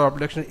the bladder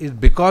obstruction is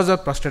because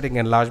of prostatic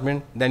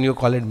enlargement, then you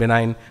call it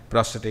benign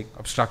prostatic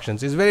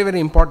obstructions. It's very, very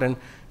important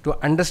to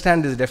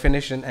understand this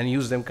definition and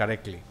use them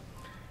correctly.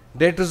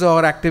 Diastasis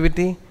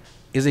overactivity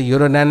is a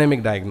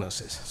urodynamic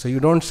diagnosis. So you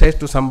don't say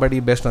to somebody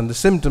based on the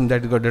symptom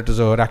that you got diastasis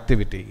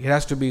overactivity. It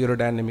has to be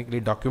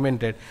urodynamically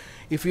documented.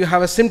 If you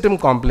have a symptom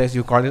complex,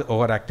 you call it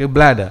overactive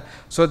bladder.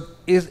 So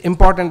it's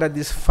important that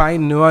these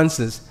fine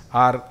nuances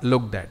are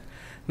looked at.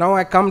 Now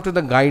I come to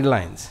the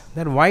guidelines.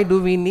 That why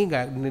do we need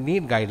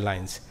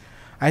guidelines?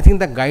 I think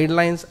the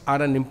guidelines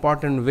are an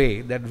important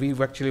way that we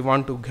actually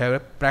want to have a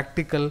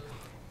practical,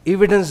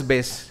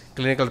 evidence-based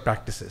clinical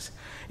practices.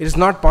 It is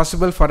not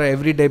possible for an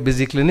everyday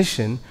busy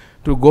clinician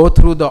to go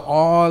through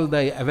all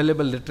the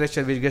available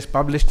literature which gets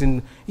published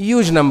in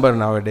huge number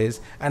nowadays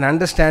and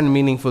understand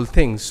meaningful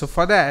things. So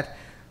for that,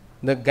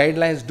 the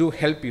guidelines do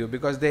help you,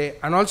 because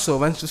and also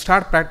once you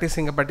start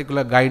practicing a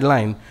particular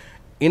guideline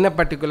in a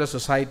particular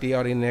society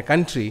or in a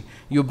country,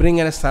 you bring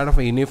in a sort of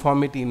a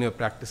uniformity in your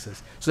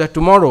practices, so that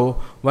tomorrow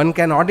one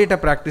can audit a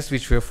practice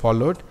which we have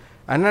followed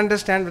and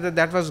understand whether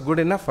that was good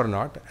enough or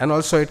not, and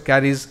also it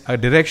carries a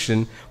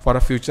direction for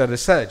a future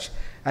research.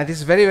 And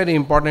it's very, very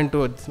important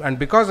and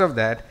because of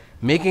that,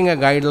 making a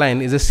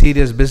guideline is a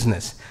serious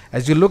business.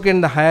 As you look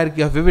in the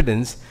hierarchy of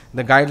evidence,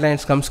 the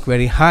guidelines comes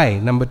very high,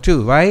 number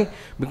 2. Why?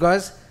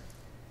 Because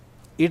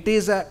it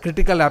is a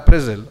critical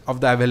appraisal of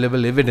the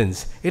available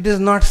evidence. It is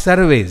not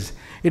surveys.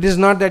 It is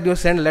not that you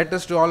send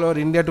letters to all over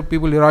India to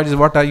people, urologists,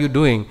 what are you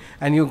doing?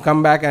 And you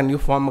come back and you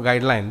form a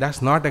guideline.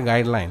 That's not a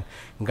guideline.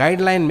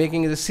 Guideline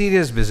making is a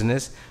serious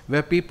business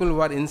where people who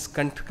are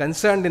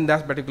concerned in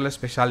that particular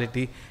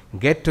specialty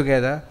get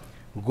together,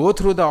 go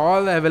through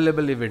all the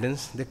available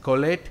evidence, they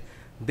collate,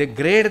 they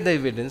grade the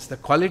evidence, the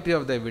quality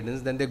of the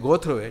evidence, then they go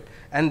through it,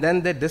 and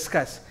then they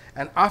discuss.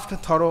 And after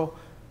thorough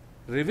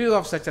review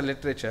of such a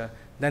literature,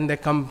 then they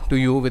come to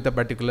you with a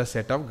particular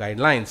set of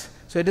guidelines.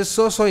 So it is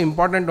so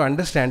important to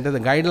understand that the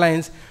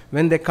guidelines,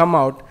 when they come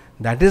out,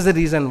 that is the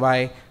reason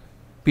why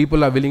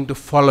people are willing to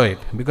follow it,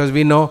 because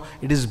we know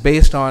it is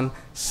based on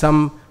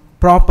some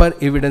proper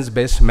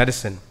evidence-based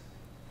medicine.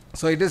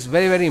 So it is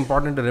very, very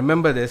important to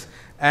remember this.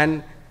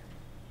 And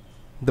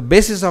the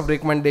basis of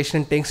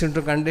recommendation takes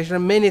into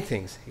consideration many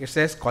things. It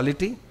says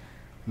quality,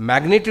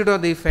 magnitude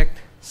of the effect,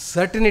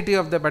 certainty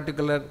of the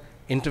particular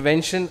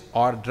intervention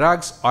or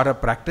drugs or a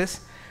practice.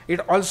 It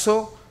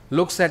also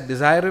looks at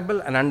desirable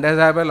and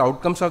undesirable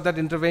outcomes of that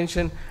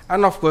intervention,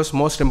 and of course,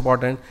 most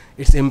important,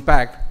 its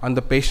impact on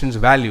the patient's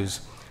values.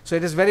 So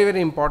it is very,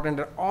 very important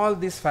that all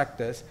these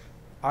factors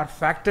are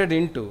factored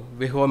into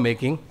before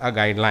making a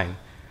guideline.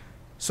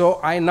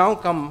 So I now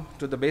come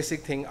to the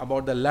basic thing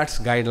about the LUTS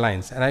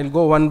guidelines, and I'll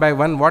go one by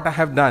one. What I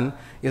have done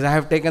is I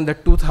have taken the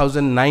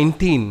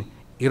 2019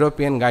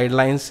 European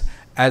guidelines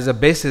as a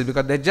basis,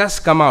 because they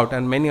just come out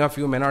and many of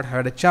you may not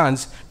have had a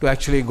chance to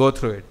actually go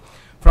through it.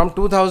 From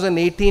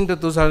 2018 to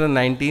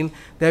 2019,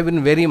 there have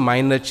been very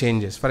minor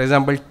changes. For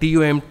example,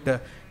 TUMT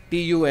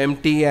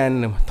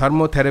and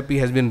thermotherapy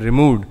has been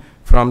removed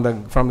from the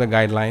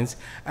guidelines,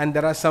 and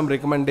there are some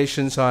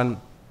recommendations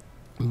on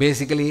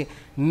basically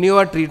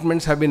newer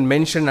treatments have been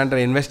mentioned under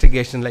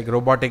investigation, like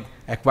robotic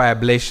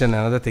aquablation and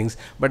other things,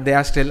 but they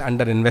are still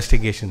under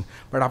investigation.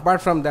 But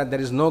apart from that, there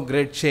is no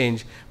great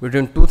change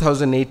between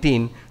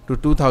 2018 to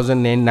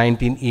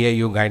 2019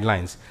 EAU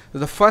guidelines. So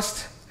the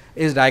first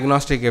is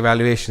diagnostic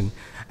evaluation,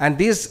 and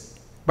these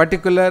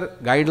particular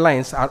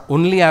guidelines are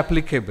only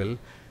applicable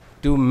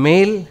to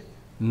male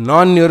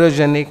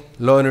non-neurogenic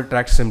lower urinary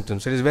tract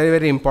symptoms. So it is very,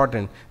 very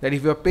important that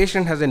if your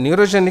patient has a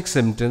neurogenic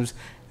symptoms,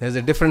 there's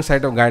a different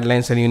set of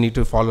guidelines and you need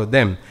to follow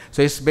them.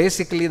 So it's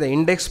basically the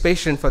index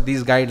patient for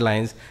these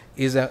guidelines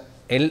is a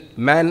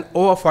man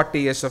over 40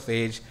 years of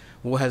age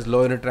who has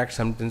lower urinary tract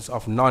symptoms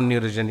of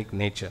non-neurogenic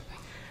nature.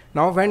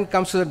 Now when it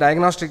comes to the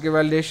diagnostic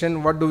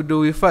evaluation, what do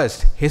we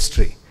first?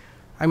 History.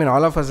 I mean,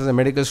 all of us as a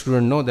medical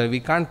student know that we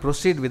can't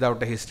proceed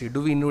without a history.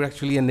 Do we need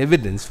actually an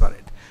evidence for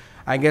it?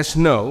 I guess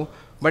no,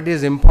 but it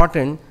is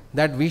important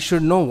that we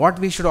should know what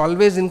we should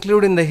always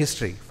include in the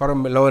history for a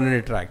lower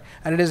urinary tract.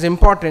 And it is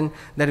important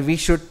that we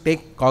should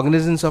take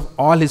cognizance of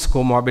all his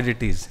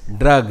comorbidities,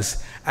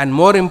 drugs, and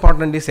more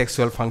importantly,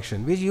 sexual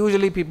function, which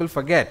usually people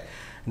forget.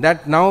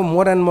 That now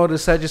more and more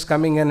research is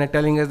coming in and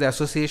telling us the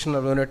association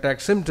of urinary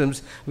tract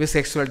symptoms with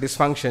sexual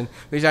dysfunction,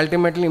 which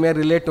ultimately may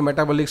relate to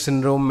metabolic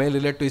syndrome, may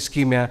relate to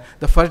ischemia.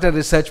 The further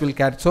research will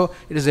carry. So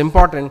it is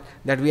important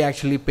that we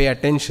actually pay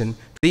attention to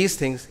these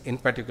things, in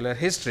particular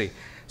history.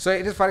 So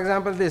it is, for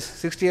example, this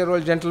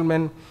 60-year-old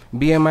gentleman,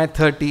 BMI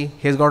 30,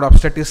 he has got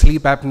obstructive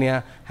sleep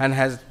apnea and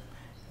has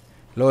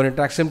lower urinary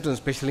tract symptoms,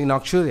 especially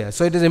nocturia.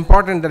 So it is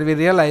important that we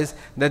realize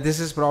that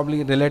this is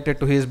probably related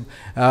to his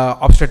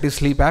obstructive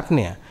sleep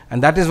apnea,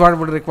 and that is what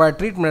would require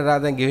treatment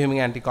rather than giving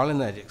him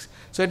anticholinergics.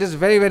 So it is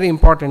very, very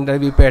important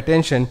that we pay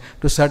attention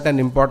to certain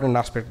important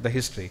aspects of the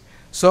history.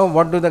 So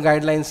what do the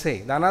guidelines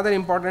say? The another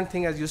important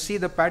thing, as you see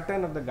the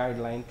pattern of the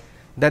guideline,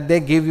 that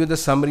they give you the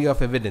summary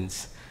of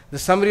evidence. The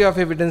summary of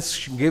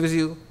evidence gives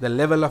you the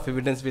level of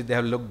evidence which they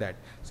have looked at.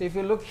 So if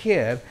you look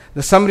here,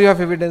 the summary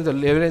of evidence, the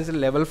evidence is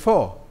level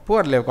 4,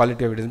 poor level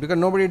quality evidence, because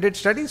nobody did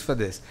studies for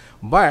this.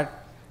 But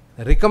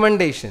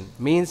recommendation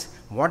means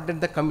what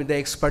did the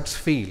experts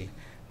feel?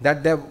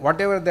 That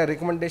whatever the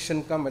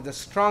recommendation come as a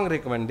strong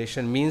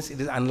recommendation means it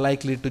is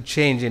unlikely to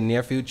change in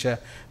near future,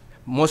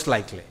 most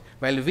likely.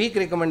 While weak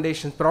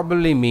recommendations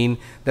probably mean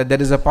that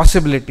there is a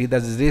possibility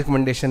that this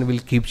recommendation will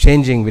keep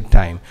changing with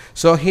time.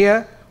 So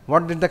here,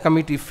 what did the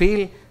committee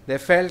feel? They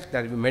felt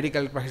that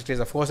medical history is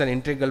of course an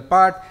integral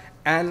part,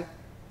 and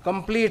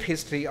complete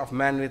history of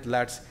man with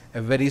LUTS,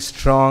 a very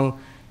strong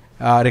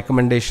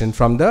recommendation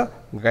from the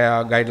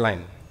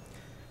guideline.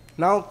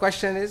 Now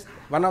question is,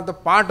 one of the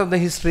part of the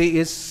history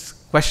is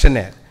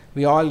questionnaire.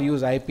 We all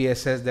use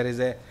IPSS. There is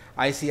a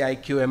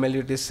ICIQ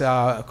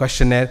mellitus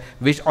questionnaire,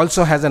 which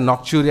also has a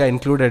nocturia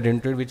included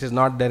into it, which is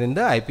not there in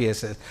the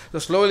IPSS. So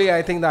slowly,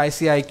 I think the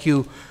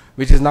ICIQ,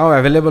 which is now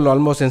available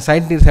almost in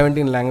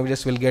 17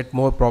 languages, will get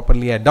more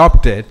properly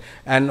adopted,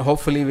 and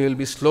hopefully we will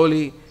be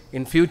slowly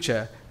in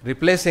future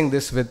replacing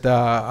this with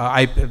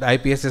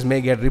IPSS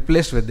may get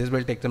replaced with this,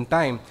 will take some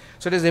time.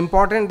 So it is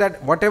important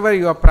that whatever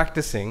you are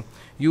practicing,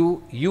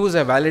 you use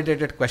a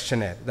validated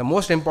questionnaire. The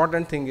most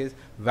important thing is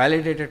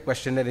validated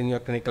questionnaire in your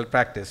clinical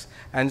practice.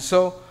 And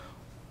so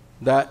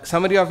the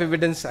summary of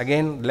evidence,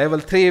 again, level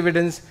 3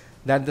 evidence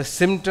that the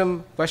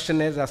symptom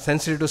questionnaires are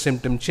sensitive to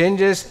symptom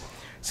changes.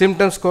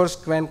 Symptom scores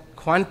can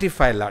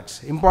quantify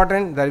LUTs.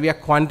 Important that we are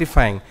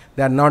quantifying,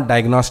 they are not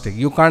diagnostic.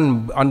 You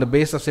can't, on the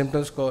basis of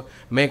symptom score,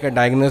 make a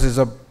diagnosis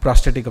of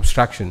prostatic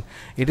obstruction.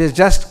 It is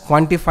just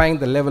quantifying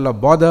the level of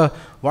bother,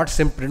 what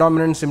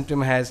predominant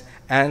symptom has,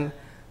 and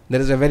there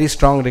is a very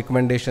strong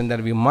recommendation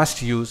that we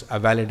must use a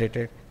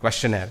validated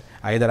questionnaire,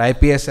 either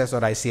IPSS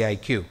or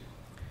ICIQ.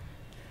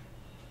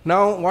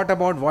 Now, what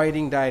about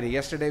voiding diary?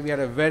 Yesterday we had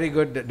a very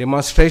good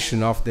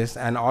demonstration of this,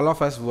 and all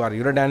of us who are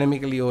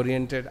urodynamically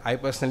oriented, I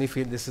personally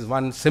feel this is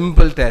one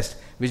simple test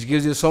which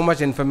gives you so much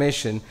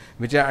information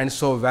and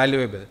so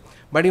valuable.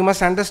 But you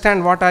must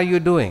understand, what are you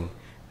doing?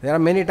 There are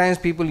many times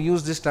people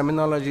use these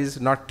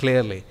terminologies not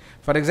clearly.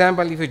 For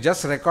example, if you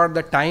just record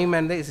the time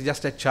and it's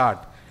just a chart.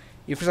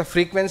 If it's a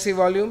frequency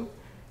volume,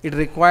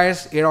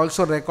 it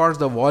also records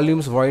the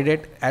volumes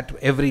voided at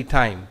every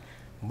time.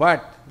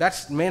 But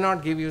that may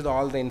not give you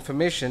all the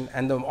information,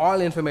 and all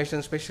information,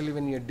 especially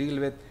when you deal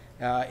with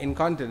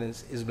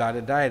incontinence, is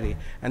bladder diary.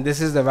 And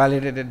this is the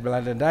validated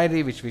bladder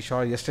diary, which we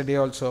saw yesterday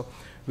also,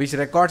 which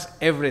records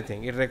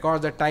everything. It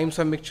records the times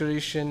of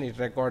micturition, it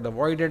records the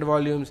voided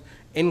volumes,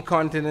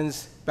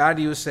 incontinence, pad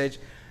usage.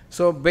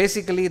 So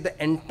basically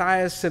the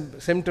entire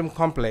symptom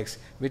complex,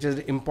 which is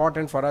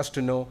important for us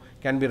to know,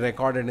 can be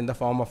recorded in the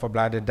form of a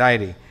bladder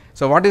diary.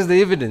 So what is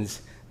the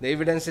evidence? The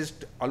evidence is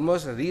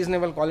almost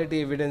reasonable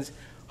quality evidence.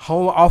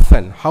 How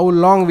often, how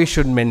long we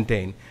should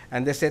maintain,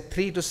 and they say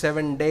 3 to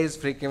 7 days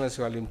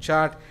frequency volume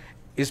chart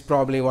is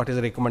probably what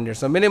is recommended.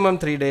 So minimum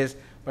 3 days,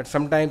 but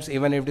sometimes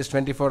even if it is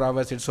 24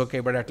 hours, it's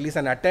okay, but at least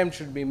an attempt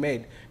should be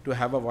made to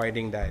have a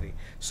voiding diary.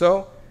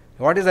 So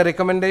what is the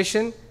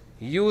recommendation?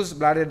 Use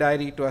bladder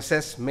diary to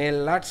assess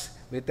male LUTs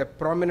with a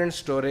prominent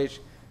storage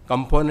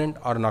component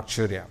or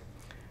nocturia.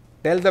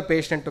 Tell the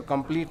patient to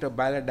complete a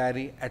bladder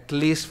diary at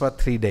least for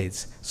 3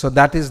 days. So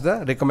that is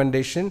the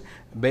recommendation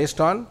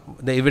based on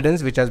the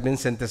evidence which has been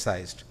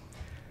synthesized.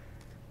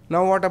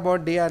 Now what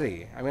about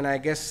DRE? I mean, I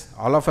guess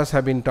all of us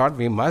have been taught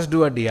we must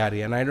do a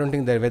DRE, and I don't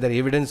think that whether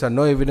evidence or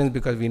no evidence,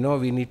 because we know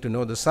we need to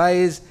know the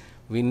size,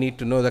 we need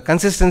to know the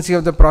consistency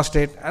of the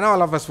prostate, and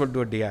all of us will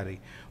do a DRE.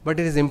 But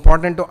it is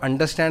important to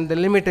understand the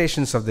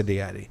limitations of the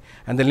DRE.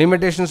 And the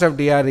limitations of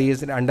DRE is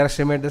to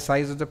underestimate the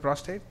size of the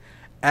prostate,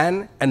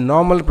 and a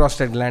normal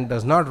prostate gland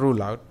does not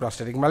rule out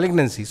prostatic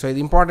malignancy. So it's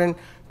important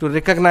to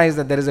recognize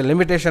that there is a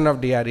limitation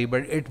of DRE,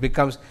 but it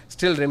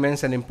still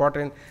remains an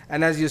important,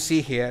 and as you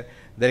see here,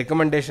 the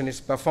recommendation is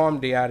perform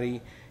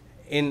DRE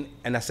in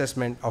an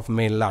assessment of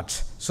male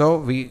LUTs. So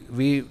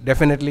we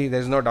definitely,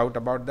 there is no doubt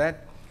about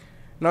that.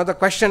 Now the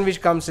question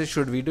which comes is,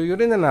 should we do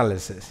urine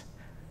analysis?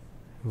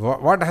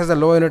 What has the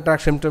low urinary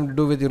tract symptom to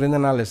do with urine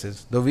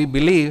analysis? Though we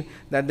believe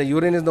that the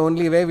urine is the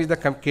only way which the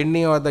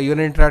kidney or the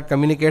urinary tract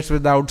communicates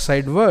with the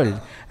outside world,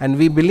 and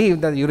we believe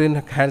that urine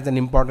has an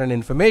important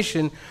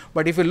information,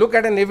 but if you look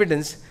at an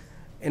evidence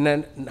in a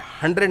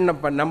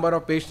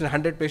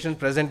 100 patients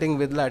presenting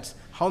with LUTs,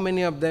 how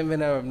many of them will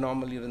have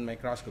abnormal urine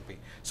microscopy?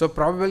 So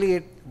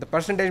probably the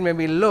percentage may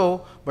be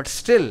low, but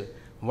still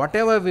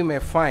whatever we may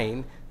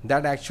find,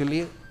 that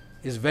actually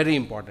is very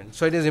important.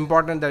 So it is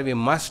important that we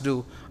must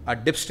do a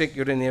dipstick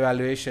urine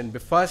evaluation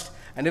first,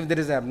 and if there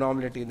is an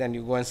abnormality, then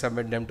you go and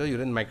submit them to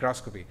urine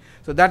microscopy.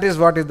 So that is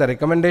what is the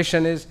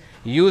recommendation is,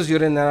 use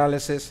urine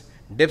analysis.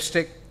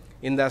 Dipstick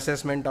in the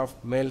assessment of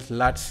male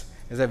LUTs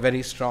is a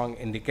very strong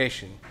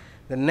indication.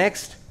 The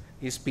next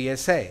is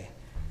PSA.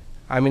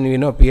 I mean, we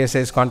know PSA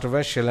is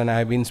controversial, and I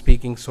have been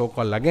speaking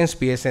so-called against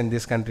PSA in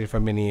this country for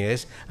many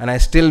years, and I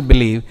still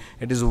believe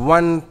it is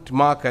one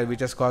marker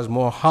which has caused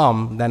more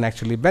harm than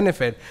actually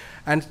benefit.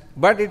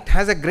 But it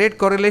has a great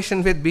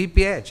correlation with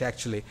BPH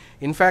actually.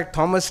 In fact,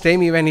 Thomas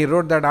Stamey, when he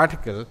wrote that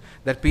article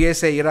that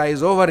PSA era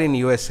is over in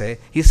USA,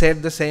 he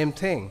said the same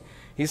thing.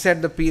 He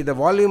said the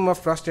volume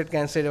of prostate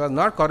cancer was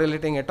not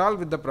correlating at all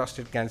with the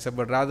prostate cancer,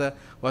 but rather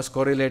was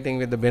correlating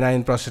with the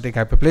benign prostatic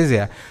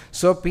hyperplasia.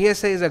 So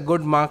PSA is a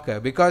good marker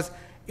because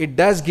it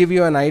does give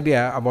you an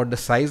idea about the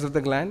size of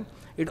the gland.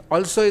 It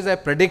also is a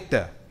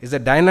predictor, is a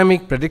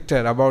dynamic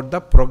predictor about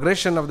the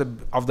progression of the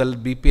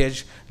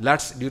BPH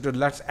LUTs due to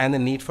LUTs and the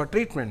need for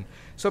treatment.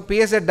 So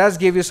PSA does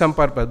give you some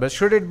purpose, but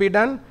should it be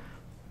done?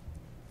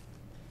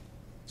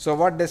 So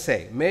what they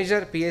say,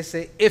 measure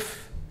PSA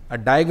if a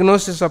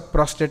diagnosis of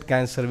prostate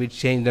cancer will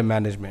change the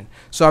management.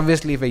 So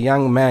obviously if a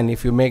young man,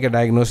 if you make a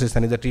diagnosis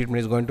and if the treatment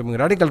is going to be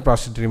radical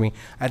prostatectomy,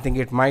 I think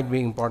it might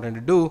be important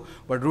to do,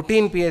 but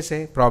routine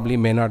PSA probably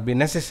may not be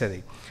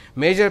necessary.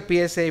 Measure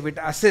PSA if it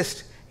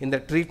assists in the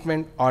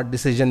treatment or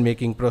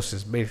decision-making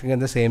process, basically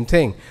the same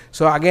thing.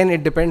 So again,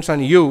 it depends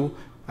on you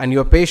and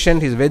your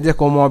patient, his with the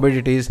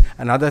comorbidities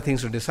and other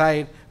things to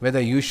decide whether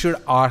you should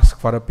ask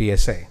for a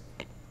PSA.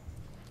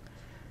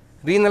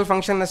 Renal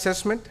function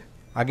assessment.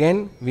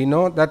 Again, we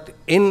know that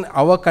in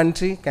our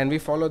country, can we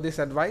follow this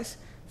advice?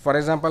 For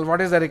example,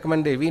 what is the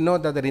recommendation? We know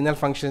that the renal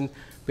function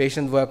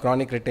patients who have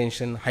chronic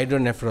retention,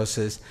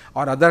 hydronephrosis,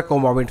 or other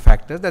comorbid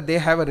factors, that they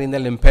have a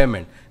renal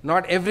impairment.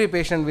 Not every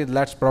patient with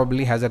LUTS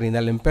probably has a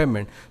renal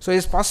impairment. So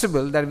it's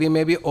possible that we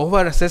may be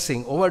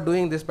over-assessing,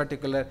 overdoing this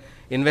particular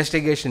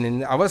investigation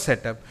in our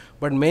setup,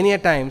 but many a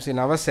times in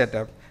our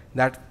setup,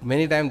 that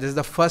many times this is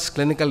the first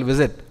clinical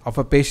visit of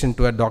a patient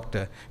to a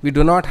doctor. We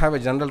do not have a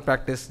general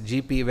practice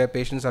GP where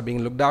patients are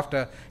being looked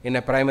after in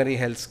a primary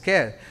health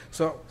care.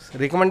 So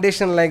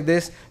recommendation like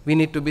this, we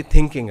need to be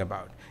thinking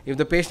about. If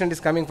the patient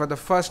is coming for the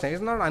first time,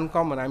 it's not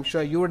uncommon. I'm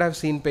sure you would have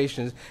seen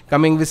patients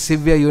coming with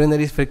severe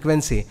urinary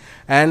frequency,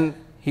 and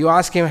you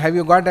ask him, have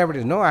you got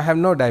diabetes? No, I have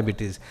no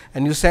diabetes.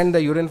 And you send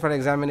the urine for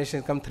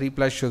examination, come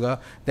 3+ sugar,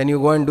 then you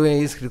go and do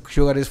his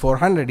sugar is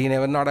 400, he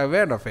never not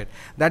aware of it.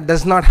 That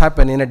does not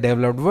happen in a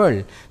developed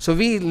world. So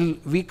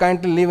we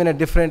currently live in a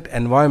different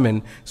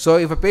environment. So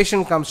if a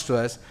patient comes to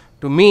us,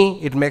 to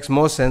me, it makes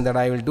more sense that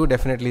I will do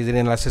definitely the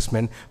renal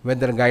assessment,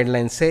 whether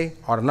guidelines say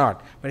or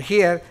not. But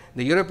here,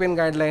 the European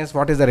guidelines,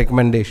 what is the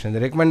recommendation? The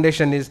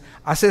recommendation is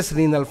assess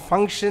renal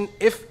function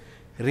if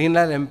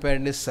renal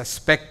impairment is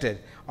suspected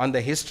on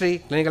the history,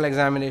 clinical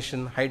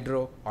examination,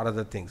 hydro, or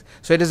other things.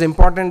 So it is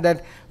important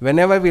that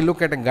whenever we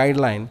look at a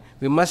guideline,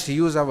 we must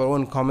use our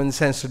own common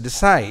sense to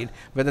decide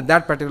whether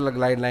that particular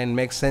guideline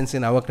makes sense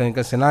in our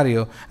clinical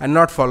scenario and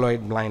not follow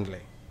it blindly.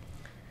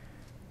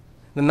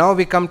 Now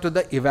we come to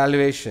the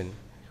evaluation,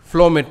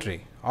 flowmetry.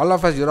 All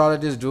of us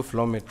urologists do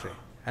flowmetry,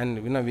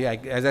 and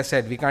as I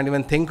said, we can't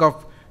even think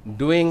of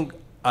doing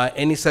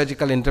any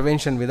surgical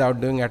intervention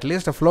without doing at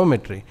least a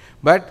flowmetry.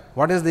 But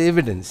what is the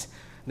evidence?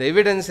 The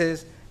evidence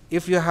is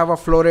if you have a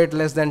flow rate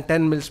less than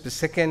 10 mils per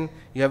second,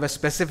 you have a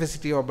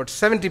specificity of about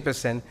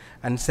 70%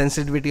 and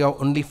sensitivity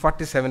of only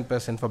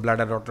 47% for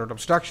bladder outlet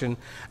obstruction,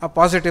 a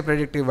positive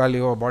predictive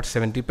value of about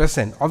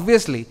 70%.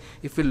 Obviously,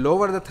 if you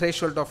lower the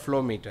threshold of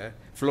flow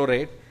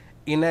rate,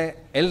 in an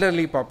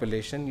elderly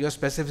population, your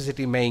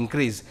specificity may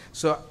increase.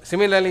 So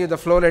similarly, if the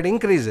flow rate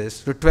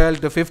increases to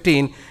 12 to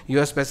 15,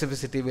 your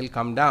specificity will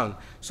come down.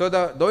 So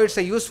though it's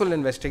a useful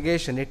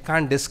investigation, it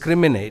can't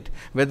discriminate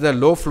whether the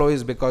low flow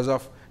is because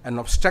of an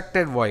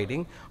obstructed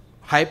voiding,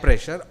 high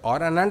pressure,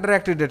 or an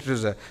underactive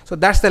detrusor. So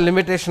that's the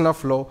limitation of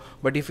flow.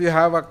 But if you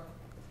have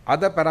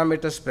other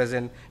parameters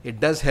present, it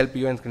does help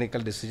you in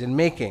clinical decision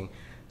making.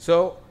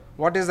 So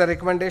what is the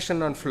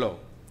recommendation on flow?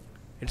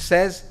 It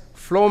says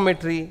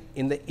flowmetry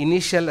in the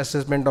initial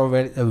assessment of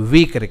a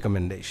weak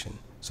recommendation.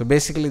 So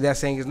basically they are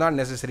saying it's not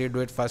necessary to do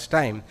it first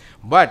time,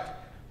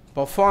 but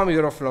perform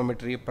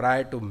uroflowmetry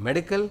prior to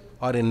medical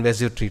or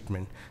invasive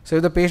treatment. So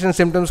if the patient's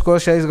symptom score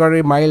has got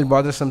very mild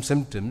bothersome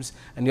symptoms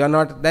and you are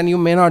not, then you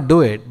may not do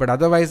it. But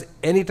otherwise,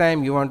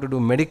 anytime you want to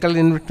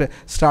do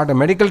start a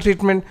medical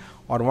treatment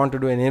or want to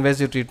do an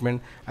invasive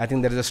treatment, I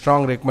think there is a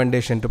strong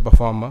recommendation to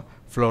perform a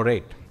flow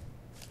rate.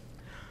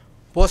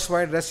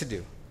 Post-void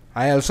residue.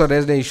 I also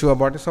raised the issue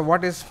about it. So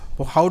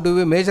how do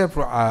we measure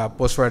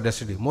post-void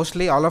residue?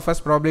 Mostly all of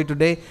us probably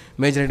today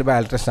measure it by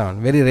ultrasound.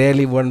 Very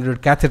rarely one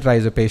would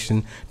catheterize a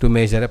patient to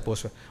measure a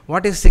post-void.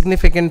 What is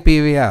significant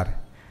PVR?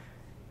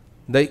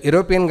 The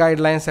European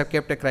guidelines have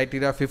kept a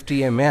criteria of 50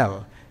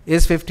 ml.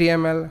 Is 50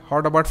 ml?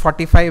 What about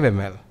 45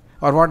 ml?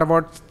 Or what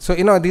about, so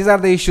these are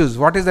the issues.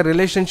 What is the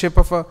relationship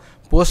of a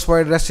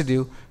post-void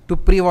residue to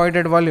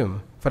pre-voided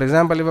volume? For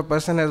example, if a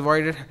person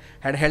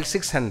had held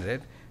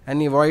 600 and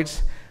he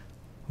voids,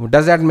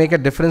 does that make a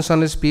difference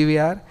on his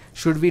PVR?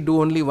 Should we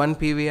do only one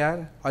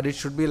PVR, or it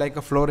should be like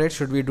a flow rate?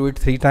 Should we do it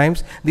 3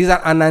 times? These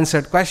are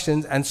unanswered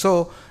questions, and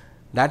so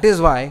that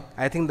is why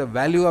I think the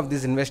value of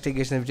this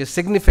investigation, which is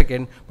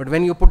significant, but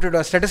when you put it to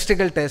a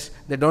statistical test,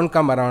 they don't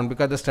come around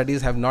because the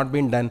studies have not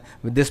been done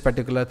with this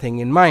particular thing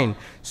in mind.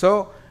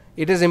 So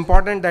it is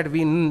important that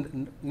we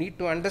need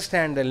to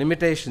understand the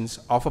limitations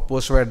of a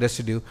post-void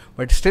residue,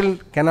 but still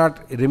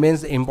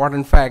remains the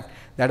important fact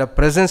that a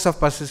presence of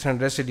persistent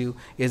residue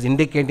is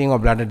indicating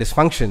of bladder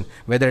dysfunction.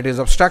 Whether it is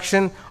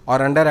obstruction or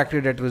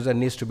underactive detrusor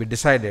needs to be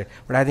decided.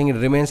 But I think it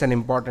remains an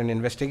important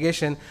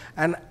investigation,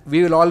 and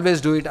we will always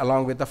do it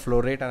along with the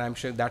flow rate, and I'm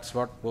sure that's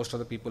what most of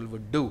the people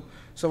would do.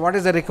 So what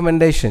is the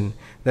recommendation?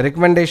 The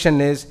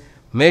recommendation is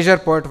measure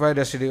post-void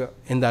residue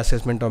in the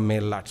assessment of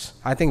male LUTS.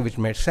 I think which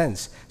makes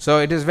sense. So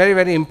it is very,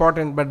 very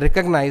important, but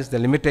recognize the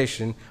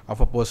limitation of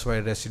a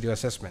post-void residue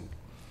assessment.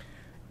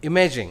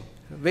 Imaging.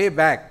 Way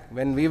back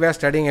when we were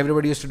studying,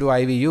 everybody used to do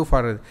IVU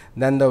for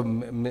then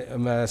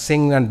the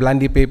Singh and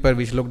Blandy paper,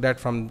 which looked at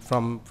from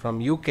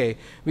UK,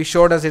 we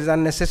showed us it is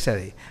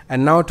unnecessary.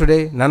 And now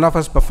today, none of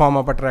us perform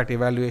a PATRACT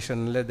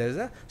evaluation unless there is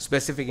a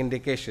specific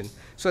indication.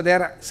 So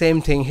there are same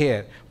thing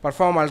here.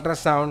 Perform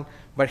ultrasound,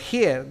 but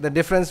here the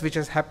difference which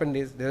has happened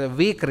is there is a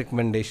weak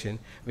recommendation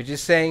which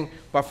is saying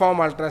perform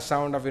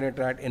ultrasound of urinary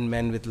tract in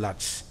men with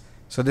LUTS.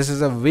 So this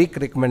is a weak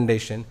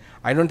recommendation.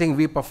 I don't think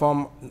we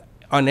perform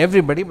on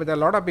everybody, but there are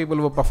a lot of people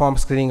who perform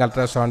screening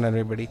ultrasound on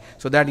everybody,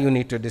 so that you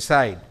need to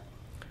decide.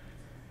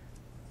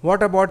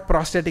 What about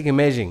prostatic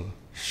imaging?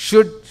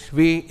 Should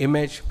we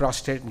image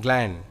prostate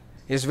gland?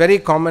 It's very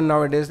common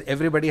nowadays.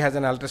 Everybody has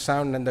an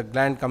ultrasound and the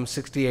gland comes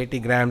 60, 80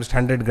 grams,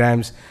 100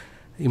 grams.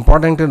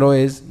 Important to know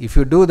is, if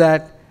you do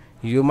that,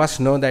 you must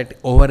know that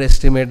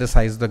overestimate the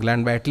size of the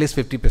gland by at least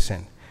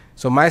 50%.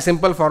 So my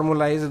simple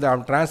formula is, the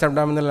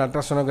transabdominal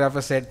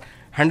ultrasonographer said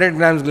 100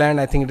 grams gland,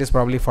 I think it is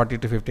probably 40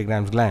 to 50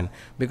 grams gland,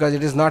 because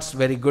it is not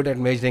very good at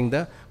measuring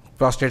the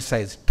prostate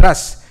size.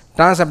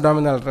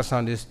 Transabdominal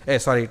ultrasound is,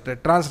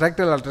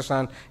 transrectal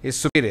ultrasound is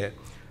superior.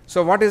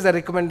 So what is the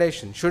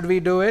recommendation? Should we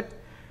do it?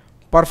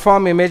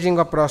 Perform imaging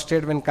of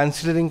prostate when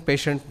considering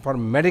patient for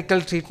medical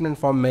treatment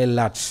for male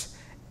LUTS,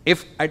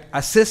 if it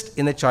assists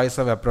in the choice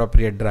of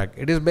appropriate drug.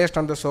 It is based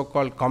on the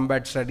so-called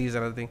combat studies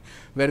or anything,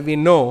 where we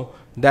know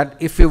that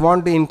if we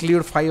want to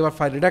include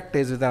 5-alpha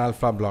reductase with an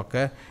alpha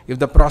blocker, if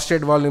the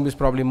prostate volume is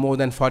probably more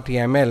than 40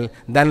 ml,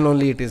 then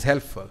only it is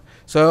helpful.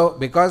 So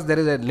because there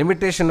is a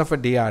limitation of a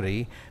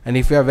DRE, and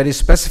if you are very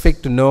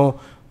specific to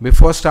know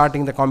before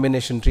starting the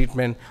combination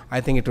treatment, I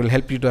think it will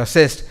help you to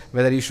assess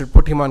whether you should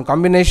put him on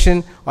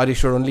combination or you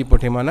should only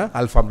put him on an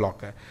alpha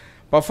blocker.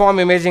 Perform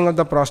imaging of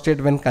the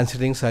prostate when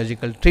considering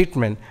surgical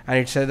treatment, and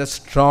it says a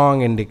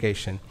strong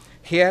indication.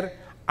 Here,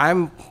 I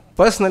am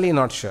personally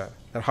not sure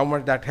that how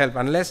much that helps,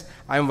 unless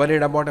I am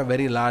worried about a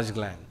very large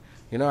gland.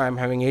 You know, I am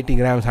having 80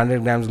 grams,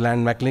 100 grams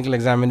gland, my clinical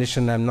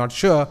examination, I am not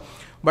sure.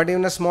 But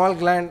even a small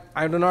gland,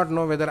 I do not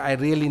know whether I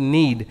really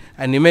need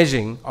an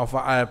imaging of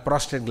a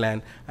prostate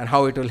gland and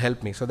how it will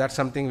help me. So that's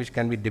something which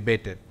can be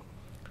debated.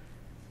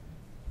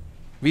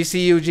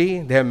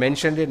 VCUG, they have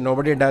mentioned it,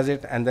 nobody does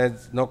it, and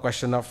there's no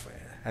question of,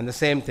 and the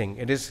same thing,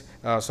 it is,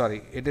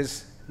 it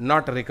is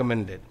not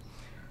recommended.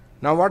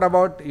 Now what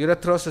about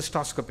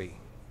urethrocystoscopy?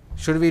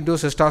 Should we do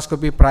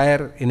cystoscopy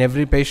prior in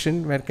every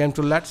patient when it comes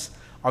to LUTS?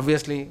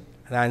 Obviously,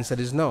 the answer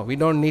is no. We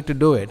don't need to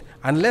do it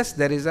unless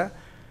there is a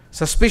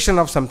suspicion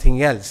of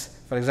something else.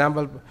 For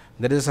example,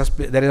 there is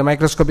a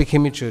microscopic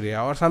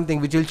hematuria or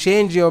something which will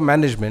change your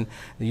management.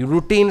 The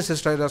routine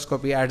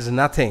cystoscopy adds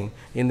nothing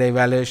in the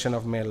evaluation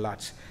of male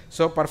LUTS.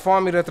 So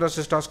perform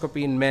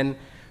urethrocystoscopy in men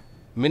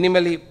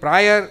minimally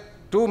prior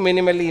to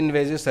minimally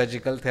invasive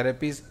surgical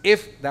therapies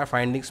if the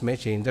findings may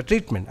change the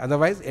treatment.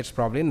 Otherwise, it's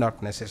probably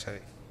not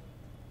necessary.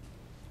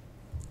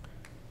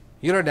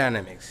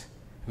 Urodynamics.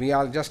 We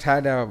all just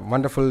had a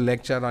wonderful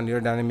lecture on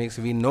urodynamics.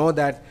 We know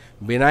that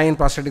benign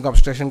prostatic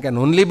obstruction can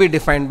only be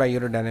defined by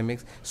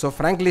urodynamics. So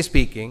frankly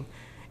speaking,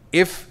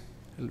 if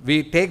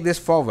we take this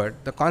forward,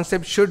 the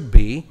concept should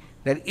be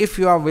that if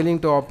you are willing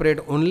to operate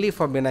only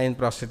for benign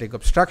prostatic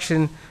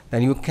obstruction,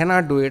 then you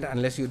cannot do it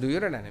unless you do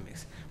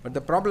urodynamics. But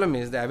the problem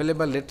is the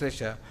available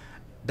literature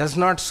does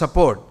not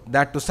support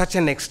that to such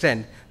an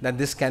extent that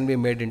this can be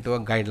made into a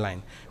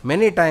guideline.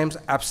 Many times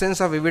absence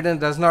of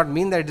evidence does not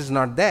mean that it is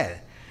not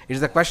there.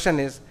 The question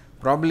is,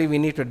 probably we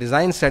need to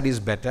design studies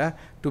better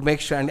to make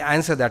sure and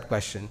answer that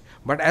question.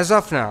 But as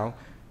of now,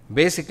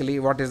 basically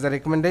what is the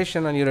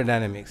recommendation on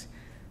urodynamics?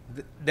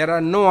 There are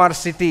no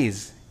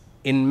RCTs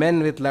in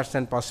men with LUTS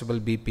and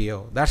possible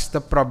BPO. That's the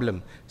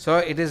problem. So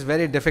it is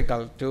very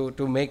difficult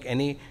to make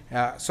any.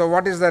 So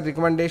what is the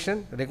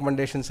recommendation? The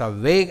recommendations are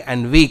vague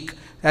and weak,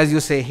 as you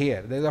say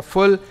here. There is a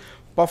full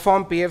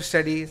perform PF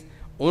studies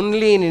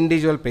only in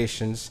individual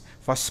patients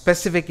for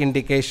specific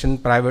indication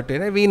private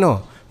area. We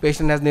know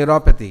patient has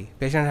neuropathy,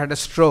 patient had a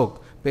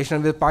stroke,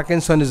 patient with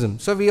Parkinsonism.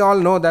 So we all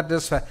know that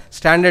this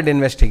standard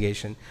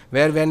investigation,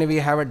 where when we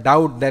have a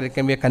doubt that it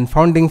can be a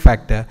confounding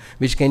factor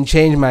which can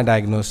change my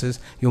diagnosis,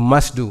 you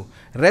must do.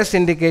 Rest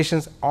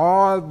indications,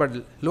 all but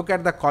look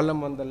at the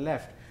column on the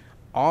left.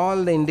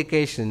 All the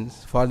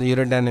indications for the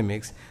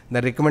urodynamics,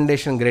 the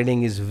recommendation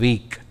grading is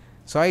weak.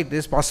 So it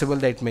is possible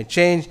that it may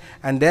change,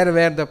 and there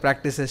where the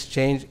practices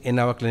change in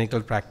our clinical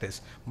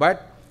practice.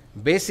 But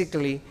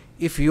basically,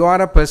 if you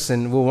are a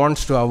person who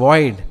wants to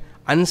avoid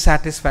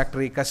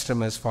unsatisfactory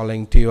customers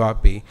following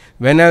TURP,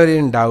 whenever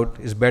in doubt,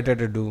 it's better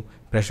to do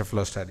pressure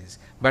flow studies.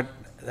 But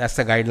that's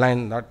the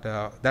guideline, not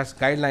that's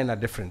guideline are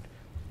different.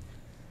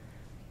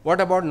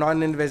 What about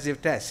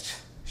non-invasive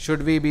tests?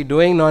 Should we be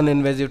doing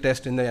non-invasive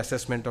tests in the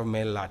assessment of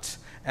male LUTS?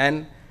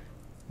 And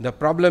the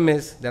problem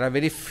is there are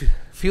very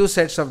few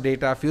sets of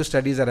data, few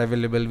studies are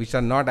available which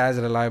are not as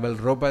reliable,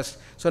 robust,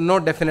 so no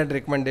definite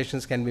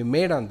recommendations can be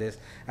made on this,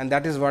 and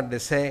that is what they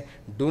say,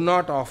 do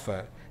not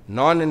offer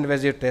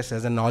non-invasive tests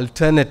as an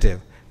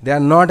alternative. They are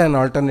not an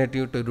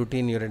alternative to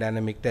routine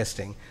urodynamic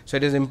testing. So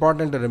it is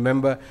important to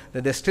remember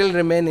that they still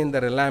remain in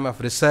the realm of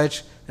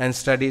research and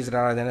studies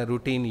rather than a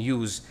routine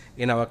use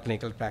in our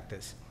clinical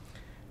practice.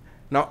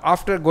 Now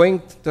after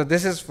going, so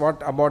this is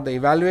what about the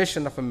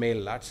evaluation of a male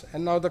LUTS,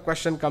 and now the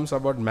question comes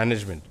about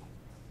management.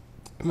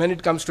 When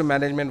it comes to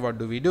management, what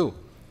do we do?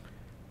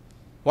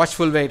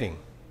 Watchful waiting.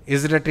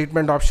 Is it a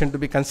treatment option to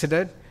be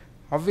considered?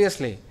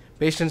 Obviously,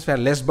 patients were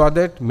less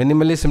bothered,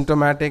 minimally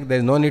symptomatic, there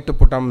is no need to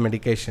put on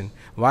medication.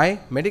 Why?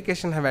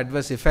 Medication have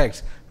adverse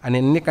effects, and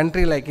in a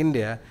country like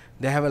India,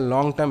 they have a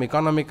long-term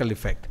economical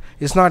effect.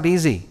 It's not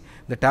easy.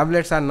 The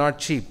tablets are not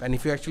cheap, and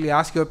if you actually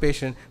ask your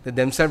patient, they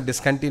themselves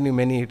discontinue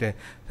many,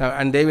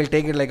 and they will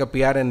take it like a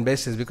PRN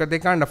basis because they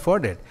can't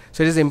afford it.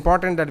 So it is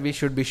important that we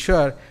should be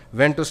sure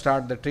when to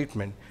start the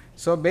treatment.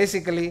 So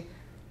basically,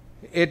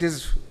 it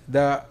is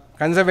the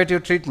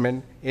conservative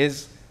treatment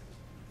is,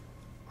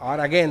 or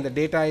again, the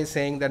data is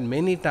saying that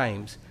many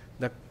times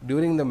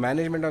during the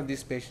management of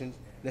these patients,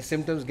 the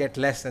symptoms get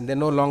less and they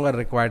no longer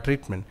require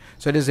treatment.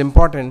 So it is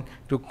important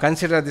to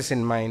consider this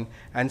in mind,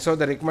 and so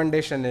the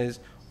recommendation is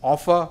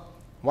offer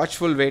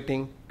watchful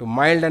waiting to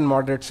mild and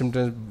moderate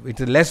symptoms which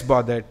is less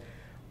bothered,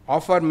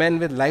 offer men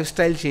with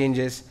lifestyle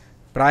changes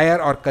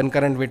prior or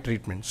concurrent with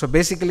treatment. So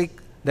basically,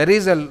 there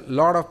is a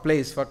lot of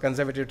place for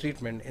conservative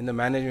treatment in the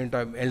management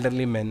of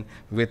elderly men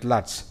with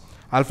LUTs.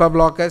 Alpha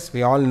blockers,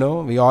 we all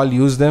know, we all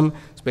use them,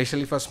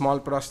 especially for small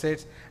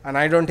prostates, and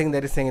I don't think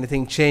there is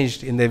anything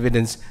changed in the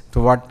evidence to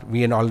what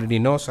we already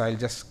know, so I'll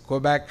just go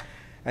back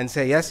and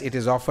say yes, it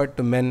is offered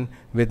to men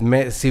with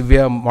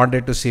severe,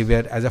 moderate to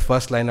severe as a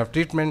first line of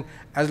treatment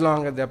as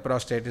long as their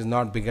prostate is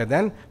not bigger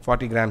than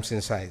 40 grams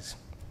in size.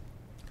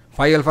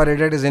 5-alpha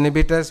reductase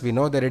inhibitors, we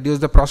know they reduce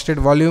the prostate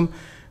volume.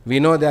 We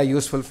know they are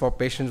useful for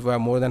patients who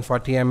have more than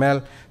 40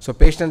 ml. So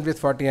patients with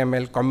 40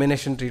 ml,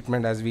 combination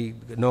treatment as we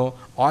know,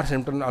 or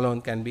symptom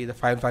alone can be the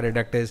 5-alpha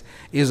reductase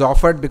is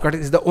offered because it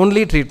is the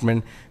only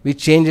treatment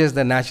which changes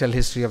the natural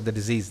history of the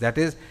disease. That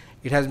is,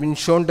 it has been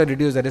shown to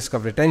reduce the risk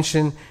of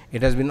retention.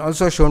 It has been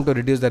also shown to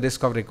reduce the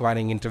risk of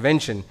requiring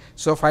intervention.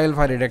 So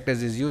 5-alpha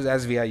reductase is used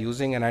as we are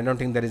using, and I don't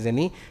think there is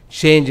any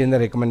change in the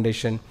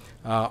recommendation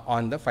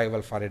on the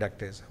 5-alpha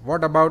reductase.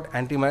 What about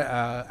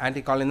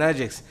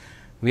anticholinergics?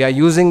 We are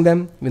using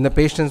them in the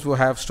patients who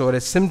have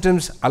storage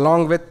symptoms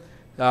along with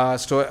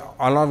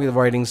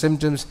voiding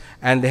symptoms,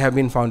 and they have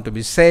been found to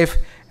be safe,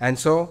 and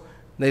so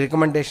the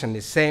recommendation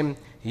is same.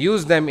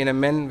 Use them in a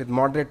men with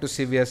moderate to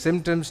severe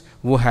symptoms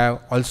who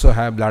also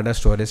have bladder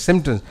storage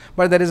symptoms.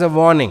 But there is a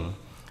warning,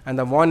 and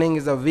the warning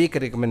is a weak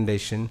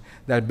recommendation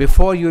that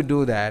before you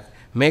do that,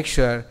 make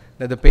sure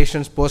that the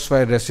patient's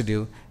post-void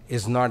residue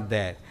is not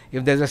there.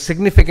 If there is a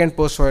significant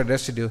post-void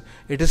residue,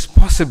 it is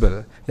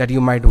possible that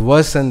you might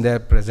worsen their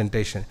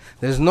presentation.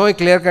 There is no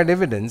clear-cut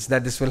evidence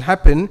that this will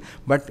happen,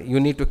 but you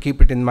need to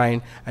keep it in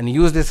mind and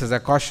use this as a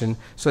caution.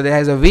 So there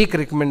is a weak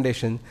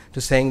recommendation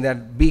to saying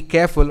that be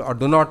careful or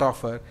do not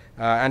offer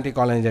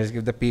anticholinergics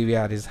if the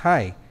PVR is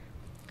high.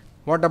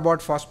 What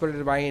about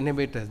phospholipid Y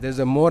inhibitors? There is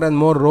a more and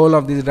more role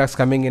of these drugs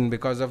coming in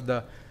because of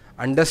the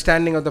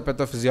understanding of the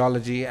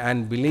pathophysiology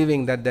and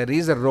believing that there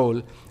is a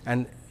role,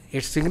 and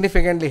it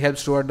significantly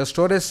helps toward the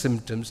storage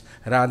symptoms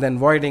rather than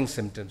voiding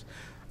symptoms.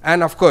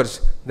 And of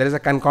course, there is a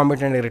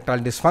concomitant erectile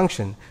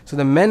dysfunction. So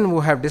the men who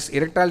have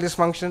erectile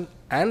dysfunction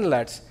and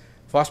LUTs,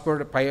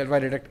 phospholipid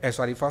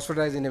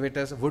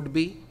inhibitors would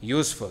be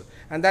useful.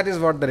 And that is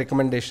what the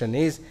recommendation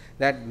is,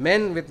 that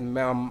men with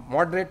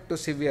moderate to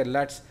severe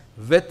LUTs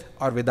with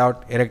or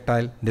without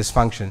erectile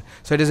dysfunction.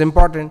 So it is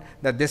important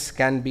that this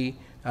can be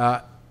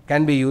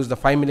used. The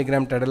 5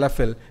 milligram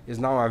tadalafil is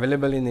now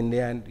available in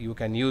India and you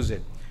can use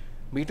it.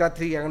 Beta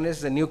 3 agonist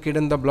is a new kid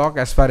in the block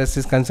as far as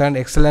is concerned,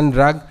 excellent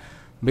drug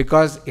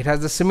because it has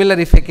the similar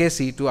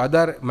efficacy to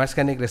other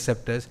muscarinic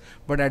receptors,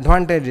 but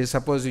advantage is,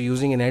 suppose you're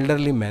using in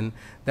elderly men,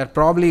 that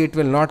probably it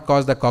will not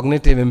cause the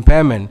cognitive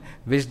impairment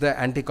which the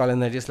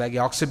anticholinergics like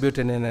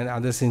oxybutynin and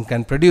other things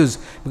can produce,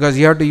 because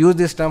you have to use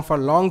this term for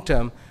long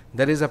term.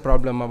 There is a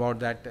problem about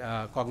that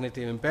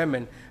cognitive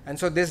impairment, and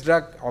so this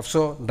drug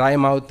also dry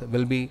mouth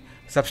will be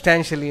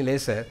substantially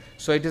lesser.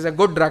 So it is a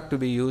good drug to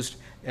be used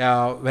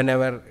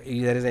whenever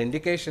there is an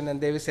indication,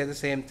 and they will say the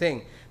same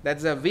thing.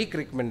 That's a weak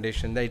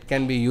recommendation that it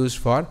can be used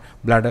for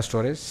bladder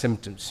storage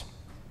symptoms.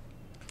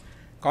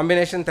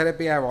 Combination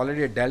therapy I have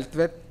already dealt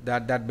with,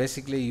 that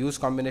basically use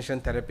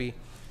combination therapy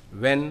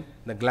when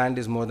the gland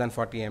is more than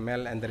 40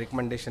 ml, and the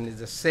recommendation is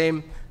the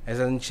same,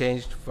 hasn't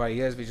changed for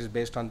years, which is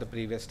based on the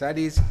previous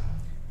studies.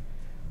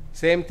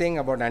 Same thing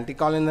about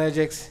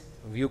anticholinergics.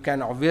 You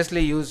can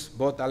obviously use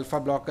both alpha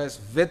blockers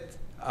with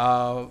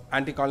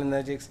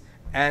anticholinergics,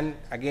 and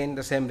again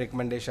the same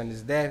recommendation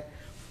is there.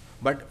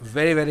 But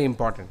very, very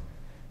important,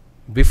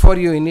 before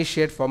you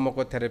initiate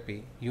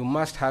pharmacotherapy, you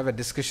must have a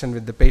discussion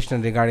with the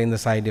patient regarding the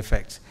side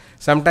effects.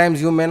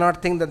 Sometimes you may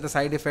not think that the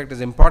side effect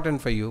is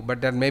important for you,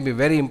 but that may be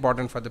very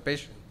important for the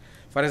patient.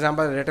 For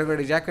example, retrograde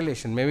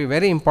ejaculation may be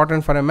very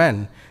important for a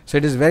man. So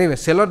it is very,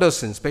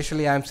 silodosin,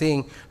 especially I am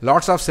seeing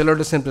lots of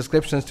silodosin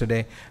prescriptions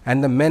today,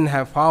 and the men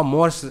have far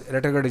more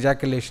retrograde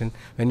ejaculation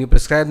when you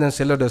prescribe them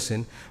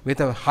silodosin with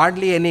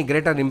hardly any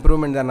greater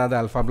improvement than other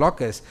alpha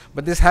blockers.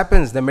 But this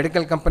happens, the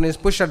medical companies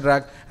push a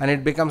drug and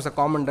it becomes a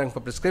common drug for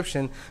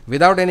prescription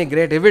without any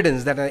great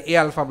evidence that an A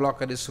alpha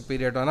blocker is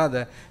superior to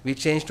another. We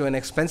change to an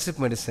expensive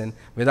medicine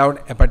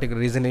without a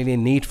particular reason, any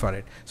need for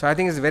it. So I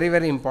think it's very,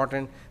 very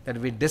important that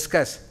we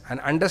discuss and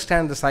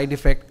understand the side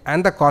effect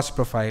and the cost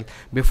profile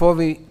before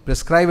we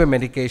prescribe a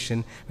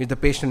medication which the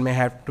patient may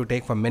have to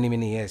take for many,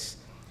 many years.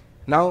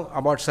 Now,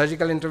 about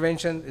surgical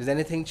intervention, is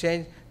anything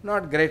changed?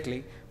 Not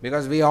greatly,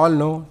 because we all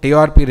know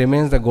TURP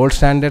remains the gold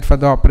standard for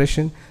the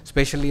operation,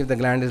 especially if the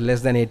gland is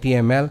less than 80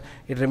 ml.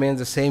 It remains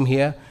the same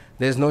here.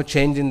 There is no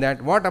change in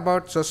that. What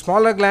about, so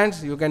smaller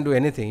glands, you can do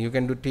anything. You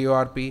can do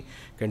TURP, you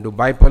can do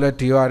bipolar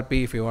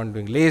TURP. If you want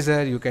doing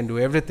laser, you can do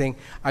everything.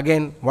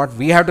 Again, what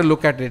we have to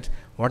look at it,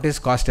 what is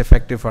cost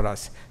effective for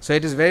us. So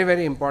it is very,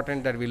 very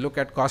important that we look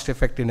at cost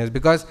effectiveness,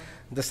 because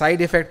the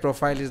side effect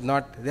profile is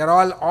not, they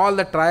are all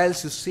the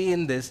trials you see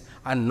in this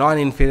are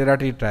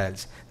non-inferiority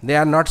trials. They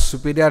are not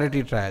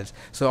superiority trials.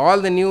 So all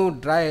the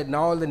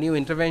new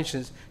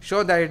interventions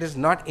show that it is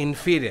not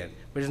inferior,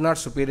 but it is not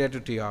superior to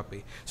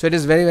TURP. So it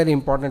is very, very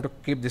important to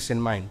keep this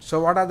in mind.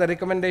 So what are the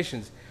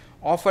recommendations?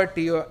 Offer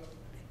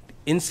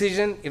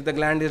incision if the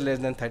gland is less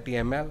than 30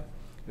 ml.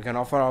 We can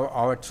offer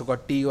our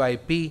so-called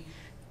TUIP,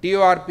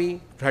 TURP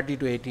 30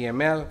 to 80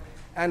 ml,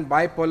 and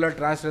bipolar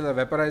transdermal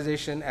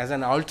vaporization as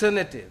an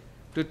alternative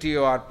to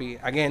TURP,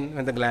 again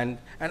when the gland,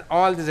 and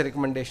all these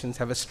recommendations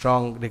have a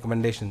strong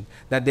recommendation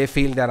that they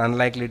feel they are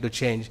unlikely to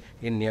change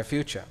in near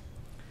future.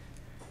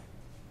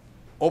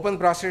 Open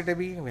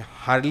prostatectomy we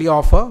hardly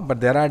offer,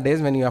 but there are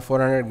days when you have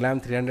 400 gram,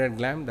 300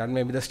 gram, that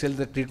may be still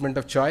the treatment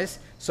of choice.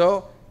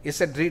 So it's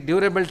a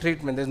durable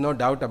treatment, there's no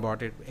doubt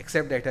about it,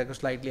 except that it has a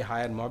slightly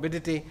higher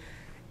morbidity.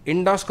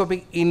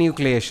 Endoscopic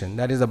enucleation,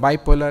 that is a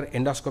bipolar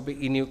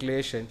endoscopic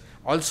enucleation,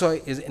 also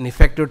is an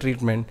effective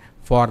treatment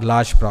for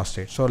large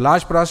prostates. So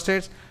large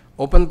prostates,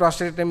 open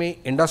prostatectomy,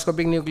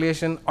 endoscopic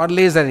enucleation or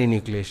laser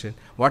enucleation,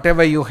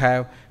 whatever you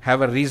have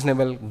a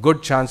reasonable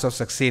good chance of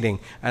succeeding,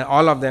 and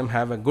all of them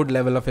have a good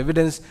level of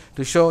evidence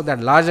to show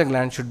that larger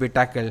glands should be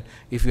tackled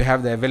if you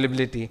have the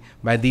availability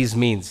by these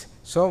means.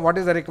 So what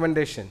is the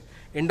recommendation?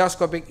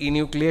 Endoscopic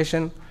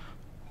enucleation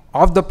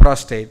of the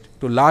prostate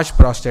to large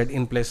prostate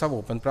in place of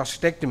open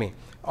prostatectomy,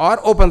 or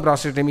open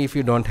prostatectomy if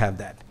you don't have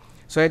that.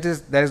 So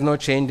there is no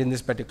change in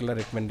this particular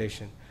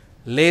recommendation.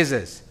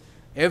 Lasers,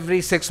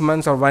 every 6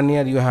 months or 1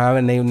 year you have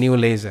a new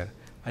laser.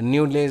 A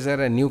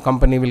new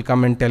company will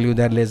come and tell you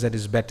that laser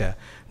is better.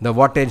 The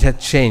wattage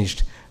has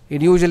changed.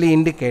 It usually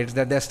indicates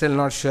that they are still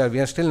not sure. We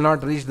have still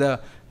not reached the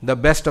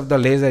best of the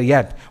laser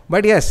yet.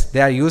 But yes,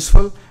 they are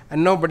useful,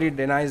 and nobody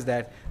denies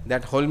that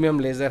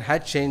holmium laser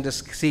has changed the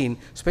scene,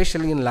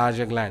 especially in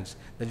larger glands.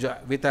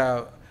 With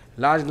a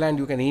large gland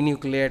you can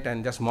enucleate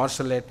and just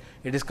morcellate.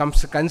 It is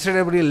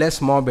considerably less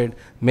morbid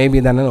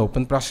maybe than an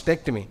open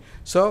prostatectomy.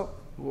 So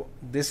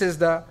this is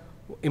the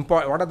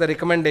important. What are the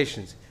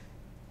recommendations?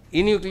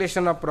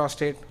 Enucleation of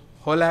prostate,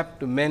 HOLAP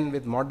to men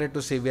with moderate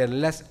to severe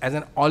LS as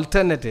an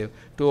alternative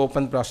to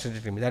open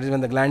prostatectomy. That is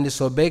when the gland is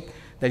so big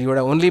that you would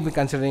only be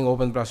considering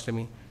open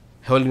prostatectomy.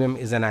 Holmium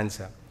is an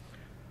answer.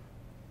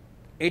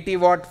 80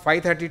 watt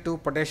 532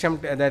 potassium,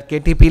 that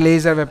KTP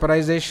laser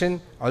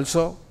vaporization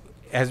also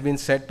has been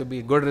said to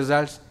be good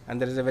results,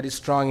 and there is a very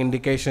strong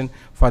indication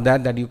for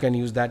that you can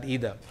use that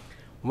either.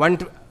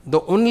 The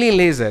only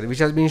laser which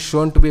has been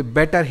shown to be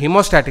better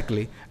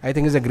hemostatically, I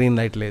think, is a green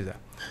light laser.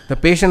 The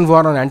patients who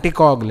are on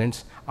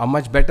anticoagulants are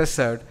much better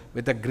served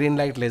with a green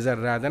light laser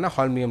rather than a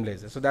holmium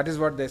laser. So that is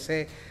what they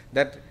say,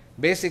 that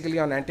basically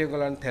on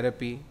anticoagulant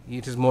therapy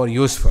it is more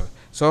useful.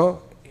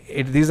 So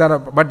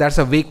but that's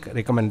a weak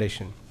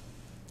recommendation.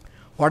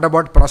 What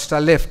about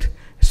ProstaLift?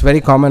 It's a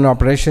very common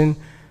operation,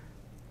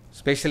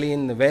 especially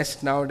in the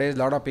West nowadays. A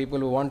lot of people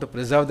who want to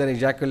preserve their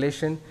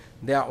ejaculation,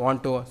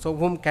 so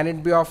whom can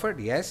it be offered?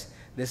 Yes,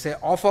 they say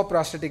offer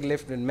prostatic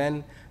lift in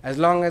men as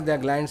long as their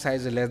gland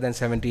size is less than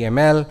 70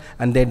 ml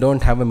and they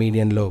don't have a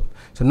median lobe.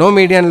 So no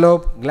median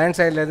lobe, gland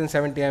size less than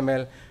 70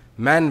 ml,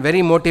 man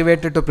very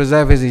motivated to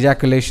preserve his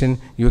ejaculation,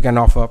 you can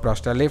offer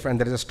ProstaLift, and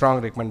there is a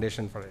strong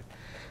recommendation for it.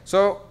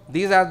 So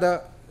these are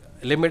the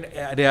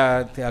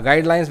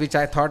guidelines which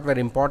I thought were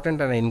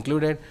important and I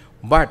included,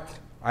 but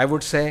I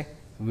would say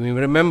we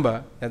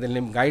remember that the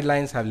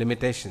guidelines have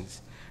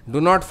limitations. Do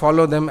not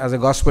follow them as a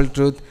gospel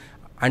truth,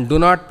 and do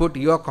not put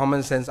your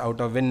common sense out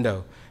of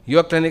window,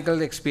 your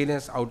clinical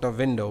experience out of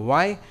window.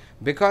 Why?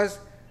 Because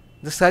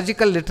the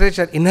surgical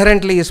literature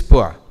inherently is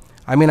poor.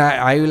 I mean,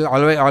 I will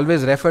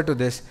always refer to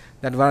this,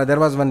 that there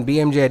was one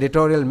BMJ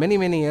editorial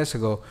many years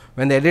ago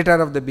when the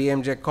editor of the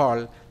BMJ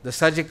called the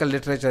surgical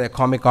literature a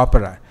comic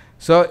opera.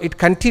 So it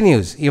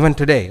continues even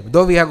today,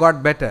 though we have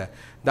got better.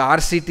 The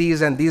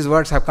RCTs and these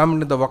words have come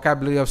into the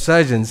vocabulary of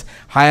surgeons,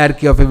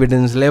 hierarchy of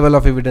evidence, level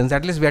of evidence,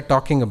 at least we are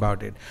talking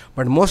about it.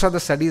 But most of the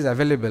studies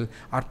available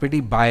are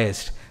pretty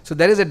biased. So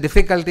there is a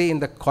difficulty in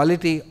the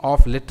quality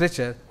of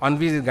literature on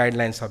which the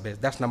guidelines are based.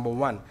 That's number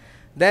one.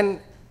 Then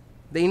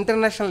the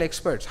international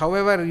experts,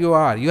 however you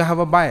are, you have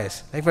a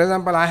bias. Like for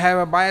example, I have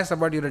a bias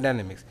about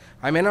urodynamics.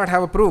 I may not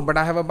have a proof, but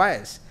I have a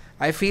bias.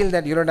 I feel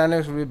that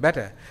urodynamics will be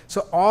better.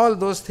 So all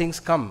those things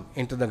come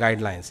into the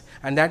guidelines,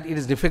 and that it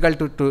is difficult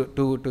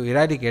to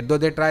eradicate, though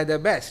they try their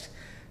best.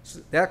 So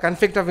there are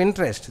conflict of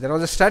interest. There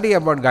was a study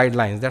about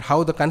guidelines, that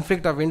how the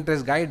conflict of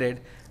interest guided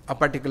a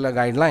particular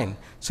guideline.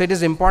 So it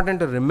is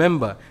important to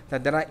remember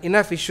that there are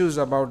enough issues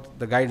about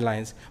the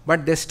guidelines,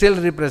 but they still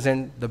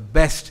represent the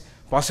best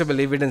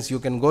possible evidence you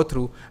can go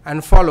through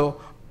and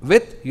follow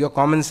with your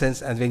common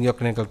sense and in your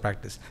clinical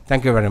practice.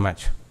 Thank you very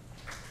much.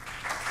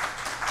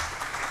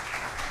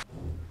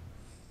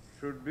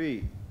 Should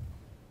we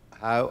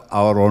have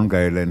our own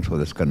guidelines for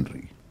this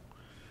country?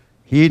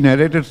 He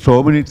narrated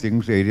so many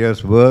things,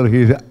 areas where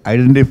he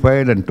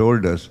identified and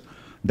told us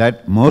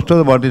that most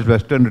of what is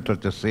Western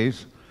literature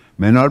says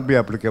may not be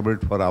applicable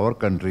for our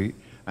country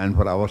and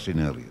for our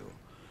scenario.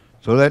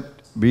 So that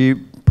we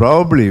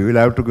probably will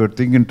have to go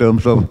think in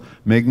terms of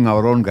making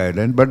our own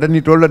guidelines, but then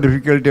he told the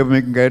difficulty of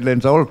making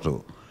guidelines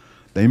also.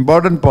 The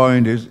important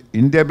point is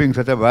India being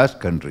such a vast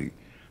country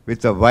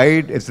with a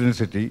wide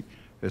ethnicity,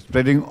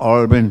 spreading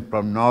all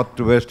from north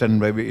to west and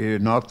maybe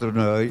north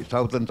to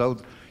south and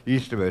south,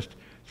 east to west.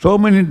 So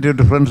many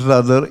differences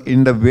are there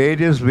in the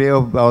various way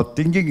of our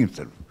thinking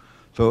itself.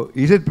 So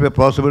is it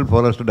possible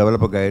for us to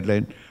develop a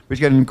guideline which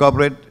can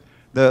incorporate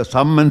the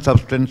sum and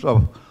substance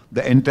of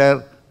the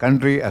entire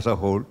country as a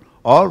whole,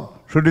 or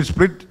should we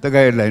split the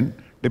guideline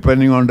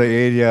depending on the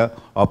area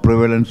or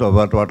prevalence of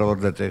whatever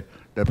that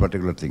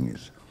particular thing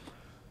is?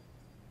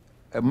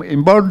 An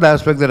important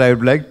aspect that I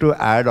would like to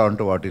add on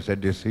to what he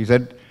said is, he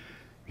said,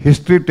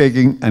 history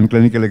taking and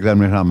clinical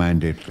examination are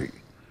mandatory.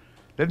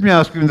 Let me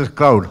ask you in this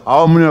crowd,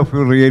 how many of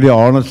you really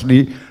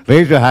honestly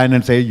raise your hand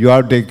and say you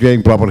are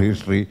taking proper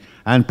history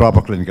and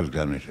proper clinical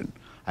examination?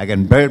 I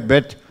can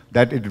bet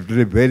that it will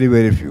be very,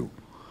 very few.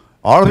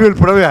 All of you will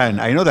put up your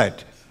hand, I know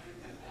that.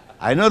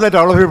 I know that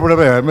all of you put up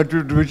your hand, but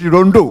which you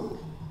don't do.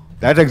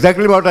 That's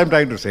exactly what I'm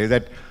trying to say,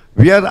 that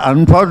we are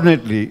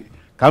unfortunately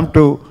come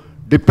to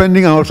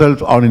depending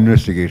ourselves on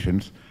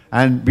investigations,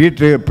 and we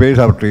base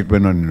our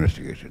treatment on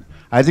investigation.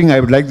 I think I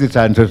would like this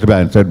answer to be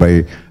answered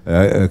by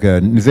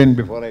Nitin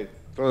before I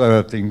throw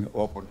the thing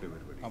open to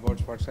everybody. About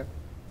what, sir?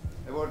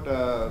 About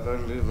the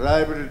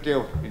reliability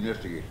of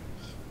investigations.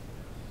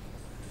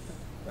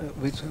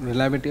 Which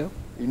reliability of?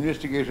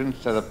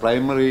 Investigations are the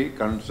primary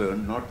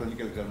concern, not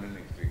clinical examination.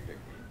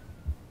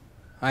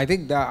 I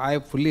think I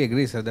fully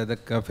agree, sir,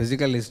 that the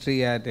physical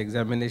history at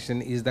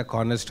examination is the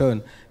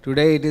cornerstone.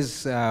 Today it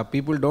is,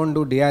 people don't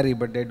do DRE,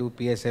 but they do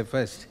PSA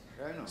first.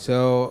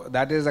 So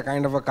that is the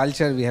kind of a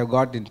culture we have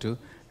got into,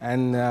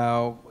 and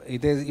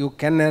it is, you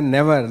can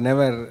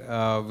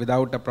never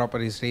without a proper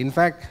history. In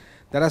fact,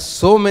 there are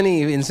so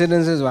many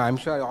incidences, I'm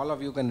sure all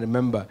of you can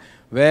remember,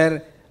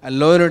 where a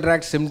low urinary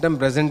tract symptom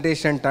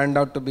presentation turned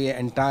out to be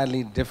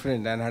entirely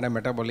different and had a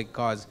metabolic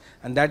cause,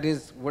 and that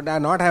would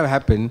not have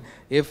happened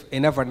if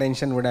enough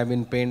attention would have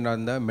been paid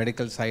on the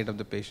medical side of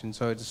the patient.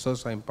 So it is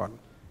so important.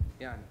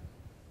 Yeah.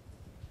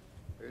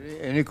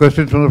 Any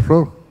questions from the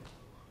floor?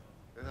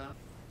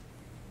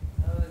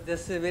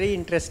 This is very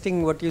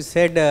interesting what you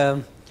said,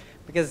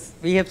 because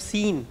we have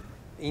seen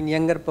in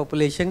younger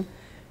population,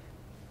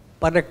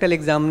 per rectal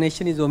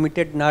examination is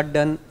omitted, not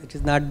done, it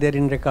is not there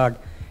in record.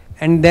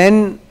 And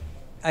then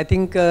I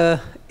think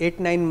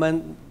 8-9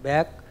 months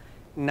back,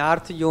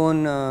 North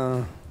Zone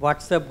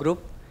WhatsApp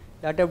group,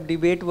 lot of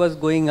debate was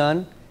going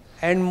on,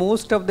 and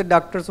most of the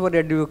doctors were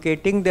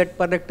advocating that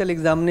per rectal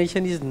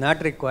examination is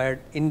not required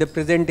in the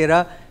present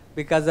era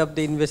because of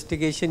the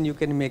investigation you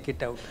can make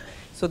it out.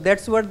 So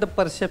that's what the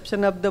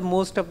perception of the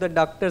most of the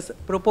doctors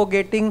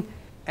propagating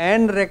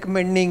and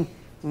recommending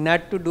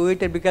not to do it,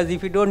 because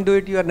if you don't do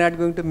it, you are not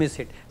going to miss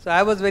it. So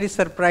I was very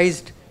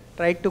surprised,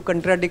 tried to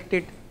contradict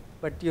it,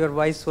 but your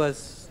voice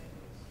was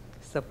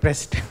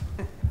suppressed.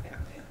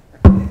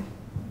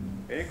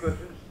 Any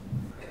questions?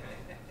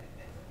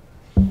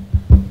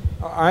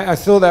 I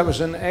thought that was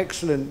an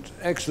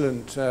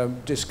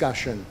excellent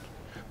discussion.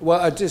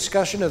 Well, a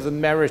discussion of the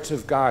merit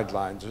of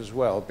guidelines as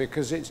well,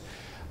 because it's,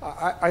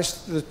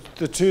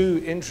 the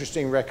two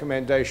interesting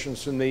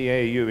recommendations from the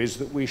EAU is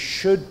that we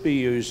should be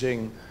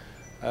using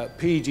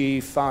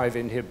PDE5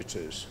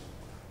 inhibitors,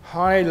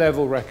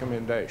 high-level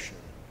recommendation,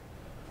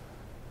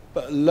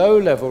 but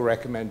low-level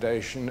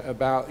recommendation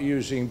about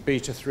using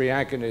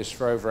beta-3 agonists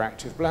for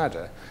overactive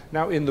bladder.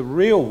 Now, in the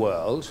real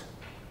world,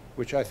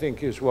 which I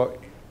think is what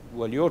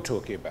you're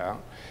talking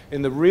about,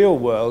 in the real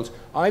world,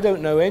 I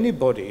don't know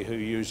anybody who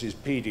uses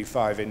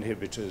PDE5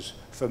 inhibitors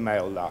for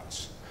male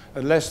LUTs,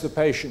 unless the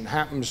patient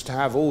happens to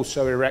have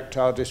also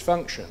erectile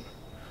dysfunction.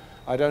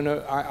 I don't know,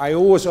 I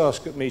always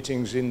ask at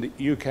meetings in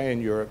the UK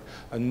and Europe,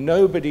 and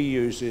nobody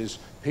uses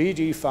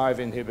PDE5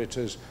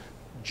 inhibitors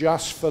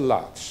just for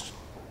LUTs.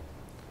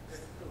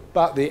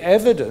 But the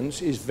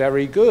evidence is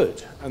very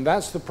good, and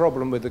that's the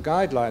problem with the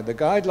guideline. The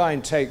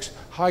guideline takes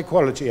high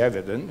quality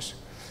evidence,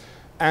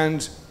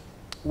 and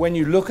when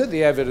you look at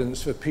the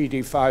evidence for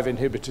PDE5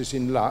 inhibitors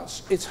in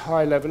LUTs, it's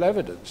high level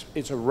evidence.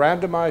 It's a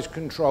randomized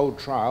controlled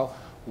trial,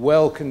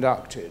 well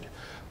conducted.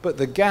 But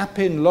the gap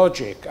in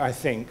logic, I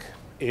think,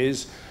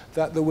 is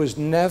that there was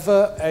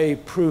never a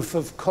proof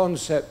of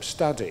concept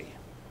study.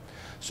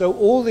 So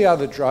all the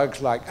other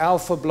drugs like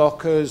alpha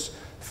blockers,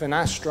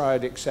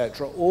 finasteride,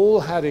 etc.,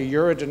 all had a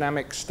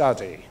urodynamic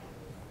study.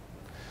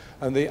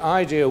 And the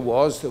idea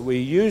was that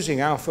we're using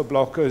alpha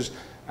blockers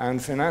and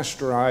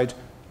finasteride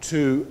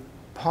to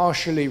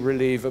partially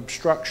relieve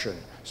obstruction.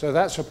 So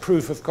that's a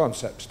proof of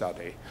concept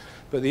study.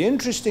 But the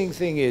interesting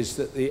thing is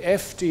that the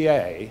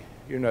FDA,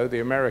 you know,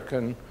 the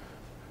American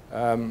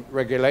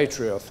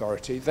regulatory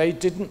authority, they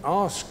didn't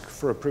ask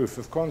for a proof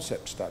of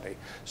concept study.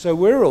 So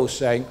we're all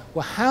saying,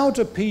 well, how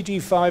do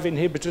PDE5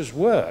 inhibitors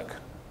work?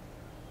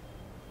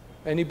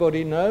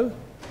 Anybody know?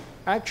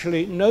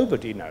 Actually,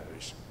 nobody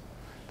knows.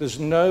 There's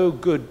no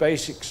good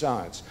basic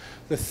science.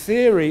 The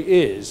theory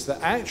is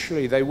that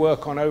actually they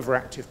work on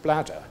overactive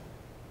bladder.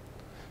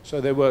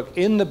 So they work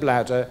in the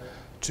bladder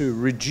to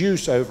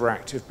reduce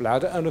overactive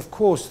bladder, and of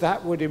course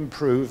that would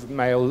improve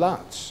male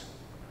LUTs.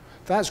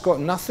 That's got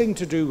nothing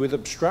to do with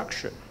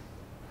obstruction.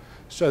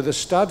 So the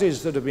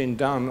studies that have been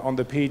done on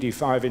the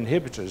PDE5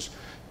 inhibitors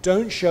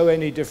don't show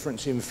any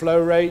difference in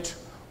flow rate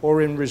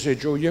or in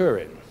residual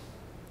urine.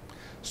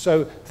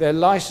 So they're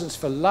licensed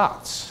for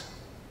LUTs.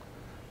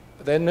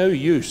 They're no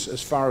use,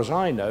 as far as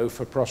I know,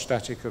 for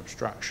prostatic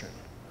obstruction.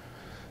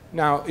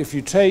 Now, if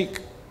you take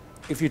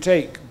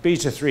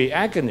beta-3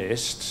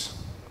 agonists,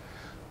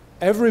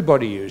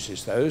 everybody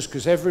uses those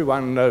because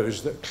everyone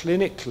knows that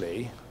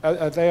clinically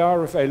they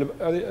are available.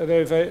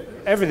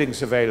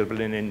 Everything's available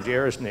in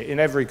India, isn't it? In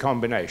every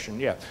combination,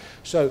 yeah.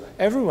 So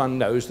everyone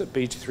knows that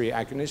beta-3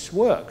 agonists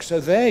work, so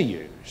they're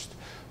used.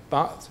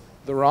 But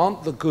there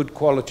aren't the good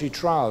quality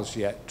trials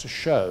yet to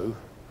show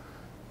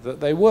that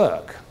they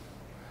work.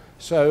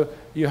 So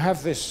you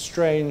have this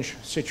strange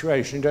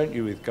situation, don't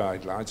you, with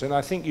guidelines? And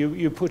I think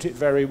you put it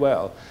very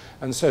well.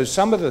 And so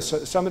some of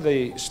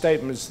the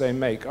statements they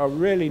make are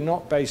really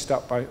not based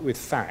up with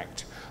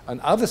fact.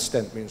 And other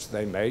statements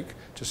they make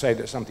to say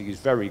that something is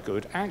very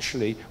good,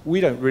 actually,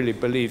 we don't really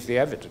believe the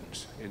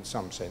evidence in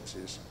some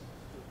senses.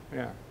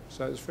 Yeah,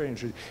 so it's very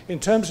interesting. In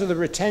terms of the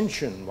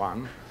retention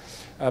one,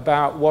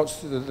 about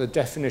what's the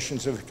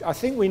definitions of, I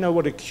think we know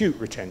what acute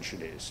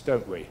retention is,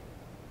 don't we?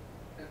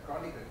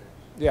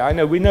 Yeah, I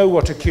know, we know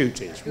what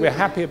acute is. We're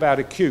happy about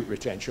acute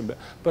retention,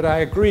 but I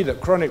agree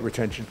that chronic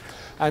retention,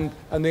 and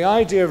the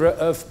idea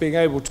of being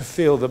able to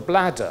feel the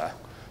bladder,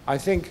 I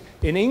think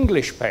in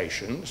English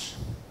patients,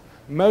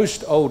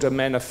 most older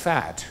men are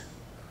fat.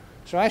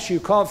 So actually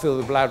you can't feel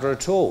the bladder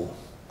at all.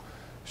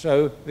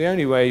 So the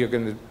only way you're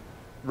going to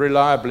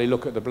reliably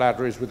look at the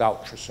bladder is with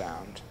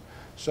ultrasound.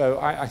 So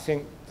I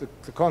think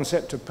the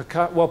concept of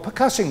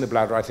percussing the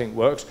bladder I think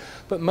works,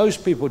 but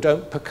most people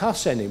don't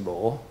percuss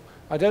anymore.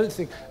 I don't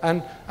think,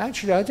 and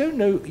actually I don't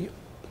know,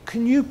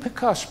 can you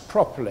percuss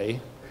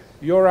properly?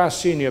 You're our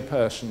senior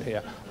person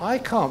here. I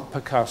can't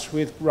percuss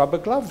with rubber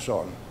gloves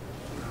on.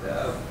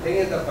 The thing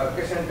is, the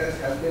percussion test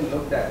has been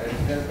looked at. It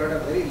has got a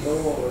very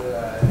low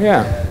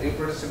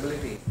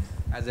reproducibility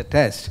as a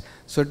test.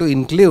 So to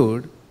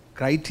include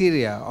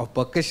criteria of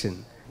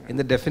percussion in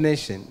the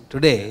definition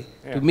today,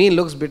 to me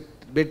looks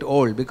bit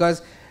old,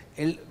 because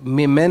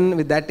men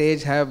with that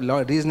age have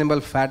reasonable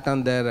fat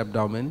on their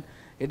abdomen.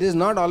 It is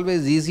not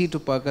always easy to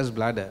percuss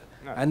bladder.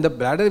 No. And the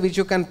bladder which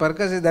you can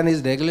percuss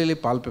is regularly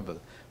palpable.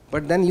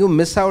 But then you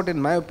miss out,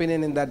 in my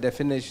opinion, in that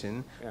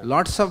definition,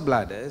 lots of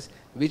bladders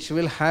which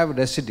will have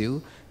residue,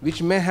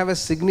 which may have a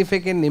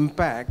significant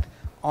impact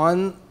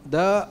on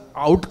the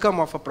outcome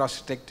of a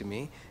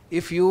prostatectomy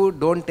if you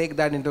don't take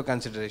that into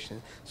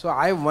consideration. So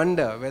I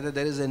wonder whether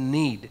there is a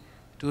need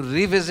to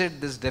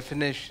revisit this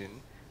definition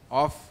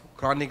of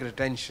chronic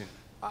retention.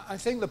 I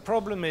think the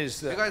problem is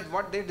that... Because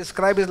what they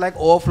describe is like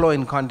overflow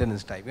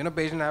incontinence type. You know,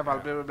 patients have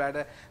palpable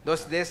bladder.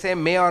 Those they say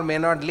may or may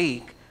not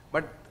leak,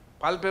 but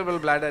palpable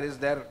bladder is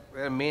their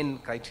main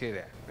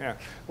criteria. Yeah.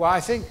 Well,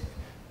 I think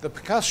the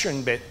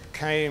percussion bit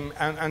came,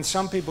 and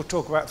some people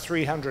talk about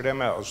 300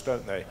 mLs,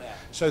 don't they? Yeah.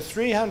 So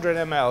 300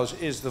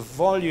 mLs is the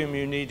volume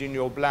you need in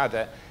your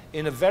bladder.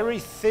 In a very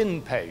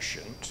thin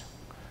patient,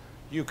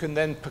 you can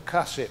then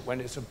percuss it when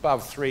it's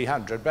above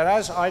 300. But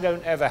as I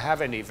don't ever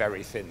have any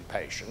very thin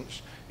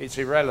patients, it's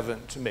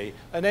irrelevant to me.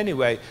 And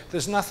anyway,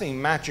 there's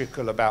nothing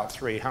magical about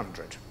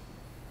 300.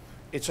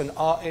 It's an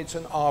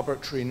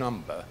arbitrary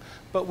number.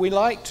 But we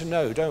like to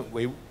know, don't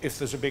we, if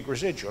there's a big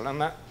residual,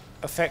 and that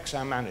affects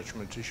our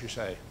management, as you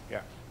say.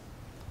 Yeah.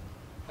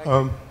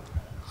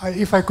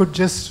 If I could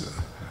just,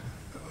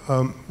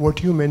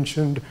 what you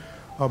mentioned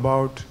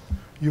about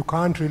you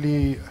can't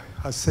really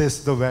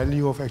assess the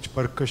value of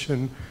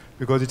percussion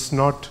because it's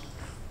not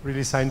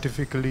really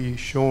scientifically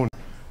shown.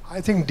 I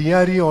think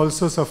DRE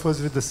also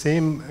suffers with the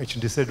same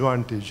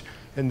disadvantage.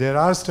 And there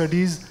are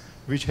studies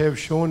which have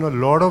shown a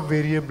lot of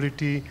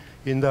variability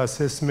in the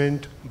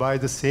assessment by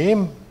the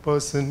same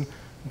person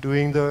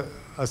doing the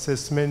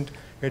assessment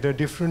at a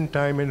different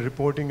time and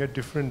reporting at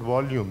different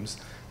volumes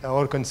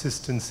or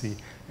consistency.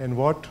 And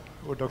what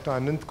Dr.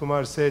 Anant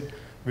Kumar said,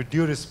 with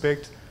due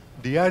respect,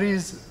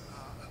 DRE's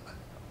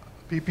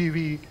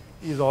PPV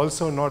is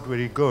also not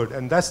very good.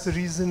 And that's the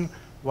reason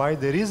why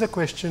there is a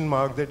question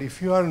mark that if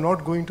you are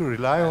not going to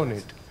rely on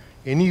it,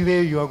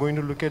 anyway you are going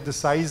to look at the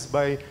size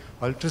by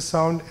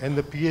ultrasound and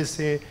the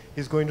PSA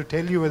is going to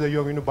tell you whether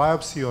you're going to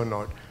biopsy or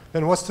not,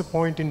 then what's the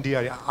point in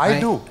DRE? I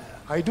do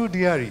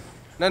DRE.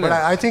 But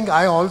I think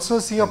I also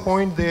see a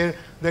point there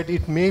that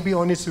it may be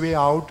on its way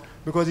out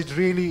because it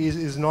really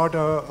is not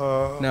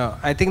a... No,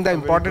 I think the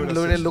important way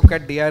to look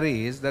at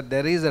DRE is that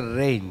there is a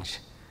range.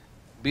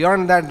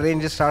 Beyond that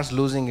range, it starts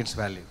losing its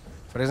value.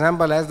 For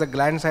example, as the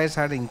gland size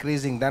are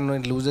increasing, then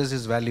it loses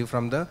its value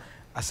from the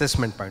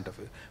assessment point of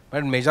view.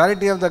 But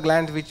majority of the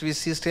glands which we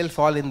see still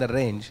fall in the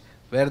range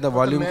where the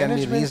volume can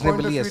be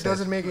reasonably assessed. It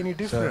doesn't make any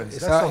difference.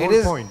 So, that's the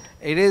whole point.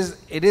 It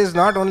is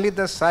not only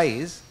the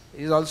size,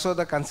 it is also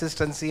the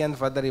consistency and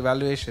further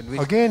evaluation.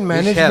 Which, again,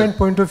 management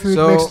point of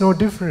view, it makes no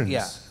difference.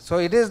 Yeah. So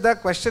it is, the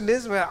question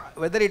is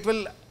whether it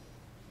will,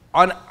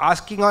 on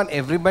asking on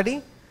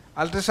everybody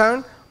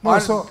ultrasound,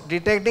 or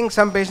detecting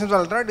some patients with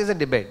ultrasound is a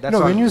debate. That's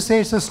all. When you say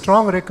it's a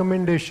strong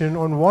recommendation,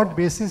 on what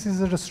basis is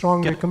it a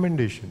strong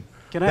recommendation?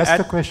 That's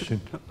the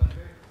question.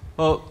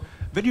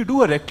 When you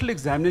do a rectal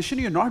examination,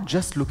 you're not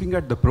just looking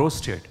at the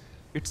prostate.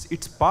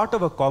 It's part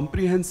of a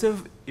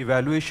comprehensive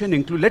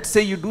evaluation. Let's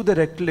say you do the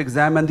rectal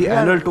exam and the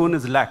anal tone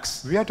is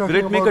lax. Will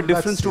it make a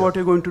difference to what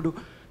you're going to do?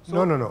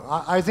 So no.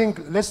 I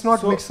think let's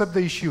not mix up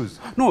the issues.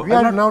 No, we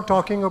are now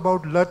talking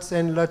about LUTs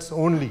and LUTs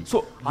only.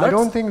 So I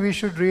don't think we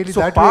should really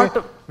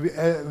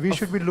we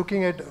should be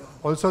looking at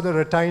also the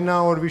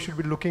retina, or we should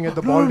be looking at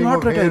the balding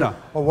of hair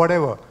or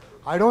whatever.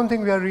 I don't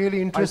think we are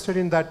really interested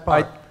in that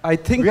part. I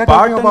think we are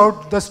talking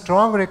about the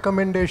strong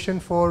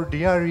recommendation for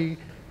DRE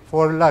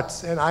for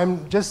LUTs, and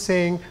I'm just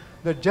saying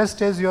that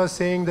just as you are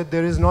saying that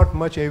there is not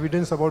much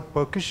evidence about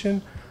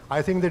percussion,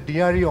 I think the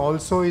DRE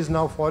also is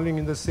now falling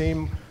in the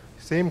same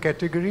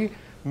category.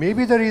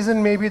 Maybe the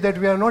reason may be that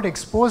we are not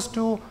exposed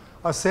to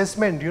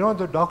assessment.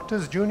 The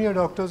doctors, junior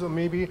doctors, or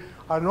maybe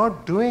are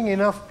not doing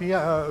enough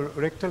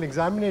rectal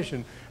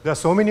examination. There are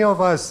so many of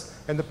us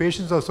and the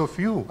patients are so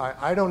few.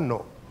 I don't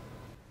know.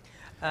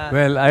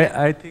 Well,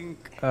 I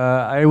think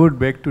I would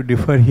beg to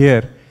differ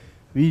here.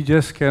 We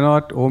just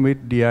cannot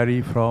omit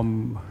DRE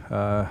from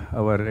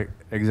our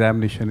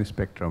examination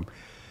spectrum,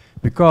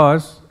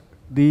 because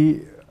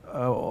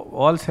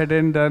all said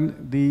and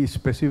done, the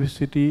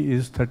specificity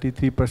is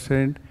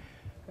 33%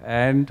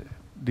 and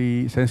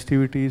the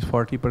sensitivity is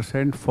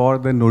 40% for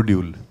the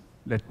nodule.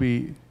 Let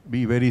me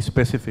be very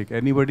specific.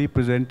 Anybody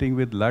presenting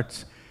with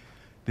LUTs,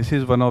 this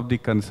is one of the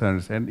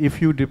concerns. And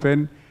if you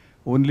depend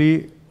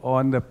only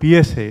on the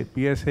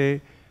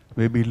PSA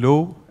may be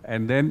low,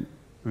 and then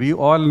we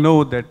all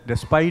know that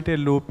despite a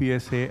low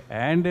PSA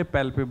and a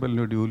palpable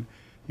nodule,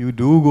 you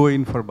do go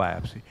in for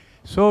biopsy.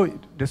 So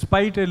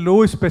despite a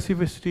low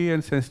specificity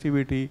and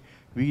sensitivity,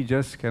 we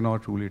just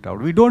cannot rule it out.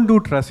 We don't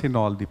do TRUS in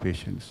all the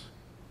patients,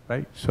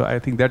 right? So I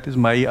think that is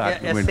my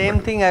argument.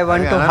 Same thing I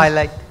want to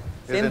highlight.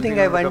 Same thing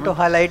I want to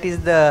highlight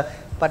is the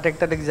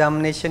rectal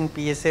examination,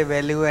 PSA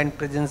value and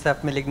presence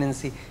of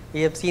malignancy.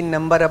 We have seen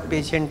number of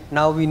patients.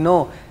 Now we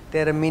know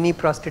there are many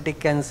prostatic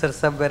cancer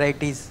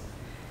subvarieties,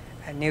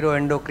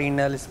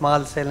 neuroendocrinal,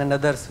 small cell and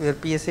others, where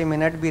PSA may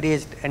not be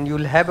raised, and you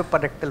will have a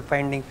rectal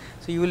finding.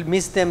 So you will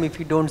miss them if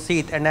you don't see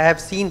it. And I have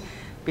seen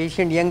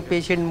young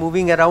patient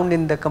moving around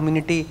in the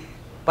community,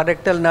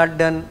 rectal not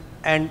done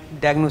and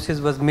diagnosis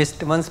was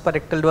missed. Once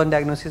rectal done,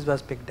 diagnosis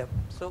was picked up.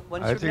 So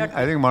I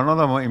think one of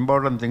the more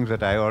important things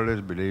that I always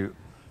believe,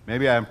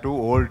 maybe I am too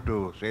old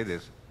to say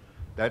this,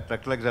 that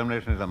rectal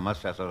examination is a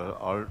must as far as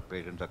all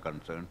patients are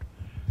concerned,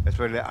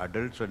 especially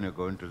adults when you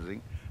go into the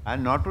thing.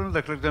 And not only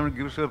rectal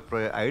examination gives you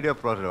an idea of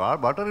prostate.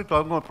 What are we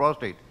talking about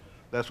prostate?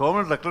 There are so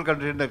many rectal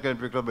conditions that can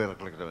be picked up by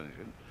rectal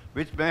examination,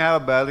 which may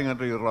have a bearing on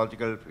the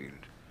urological field.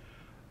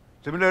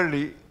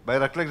 Similarly, by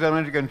rectal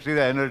examination you can see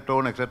the anal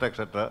tone,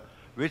 etc.,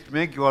 which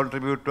may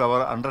contribute to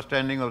our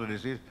understanding of the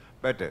disease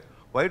better.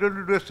 Why don't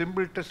you do a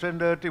simple test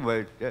and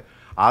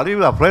are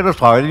you afraid of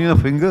soiling your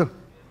finger?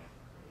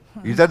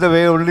 Is that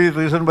the only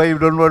reason why you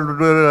don't want to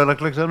do a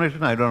rectal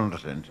examination? I don't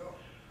understand.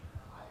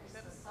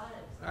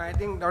 I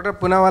think Dr.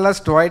 Poonawala's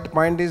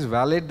point is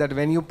valid, that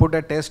when you put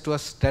a test to a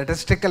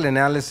statistical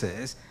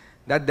analysis,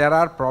 that there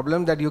are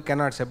problems that you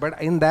cannot say.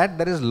 But in that,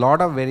 there is a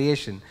lot of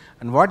variation.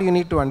 And what you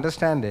need to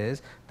understand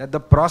is that the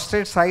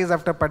prostate size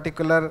after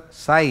particular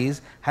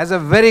size has a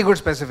very good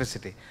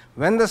specificity.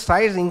 When the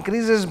size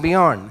increases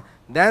beyond,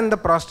 then the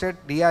prostate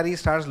DRE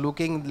starts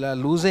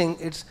losing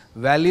its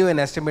value in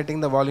estimating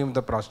the volume of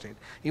the prostate.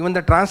 Even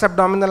the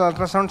transabdominal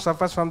ultrasound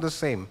suffers from the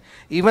same.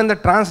 Even the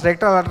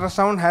transrectal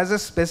ultrasound has a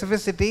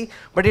specificity,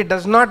 but it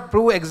does not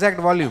prove exact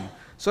volume.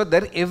 So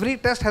every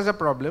test has a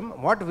problem.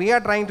 What we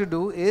are trying to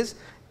do is,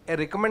 a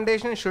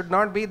recommendation should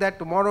not be that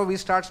tomorrow we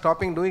start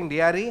stopping doing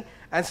DRE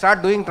and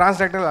start doing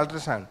transrectal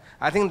ultrasound.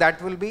 I think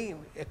that will be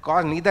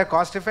neither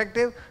cost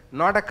effective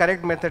not a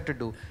correct method to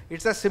do.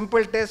 It's a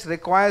simple test,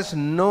 requires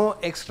no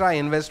extra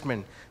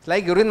investment. It's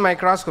like urine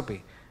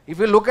microscopy. If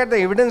you look at the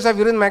evidence of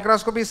urine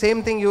microscopy,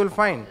 same thing you will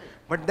find.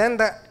 But then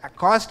the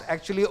cost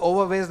actually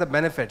overweighs the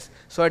benefits.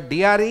 So a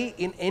DRE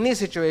in any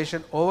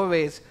situation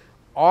overweighs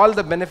all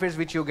the benefits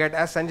which you get.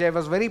 As Sanjay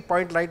was very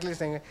lightly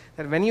saying,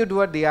 that when you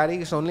do a DRE,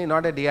 it's only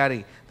not a DRE.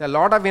 There are a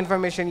lot of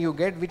information you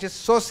get which is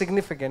so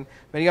significant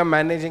when you are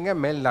managing a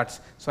male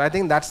LUTs. So I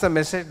think that's the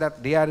message,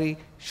 that DRE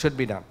should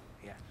be done.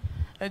 Yeah.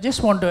 I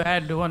just want to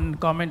add one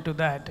comment to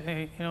that.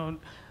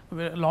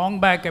 Long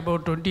back,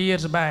 about 20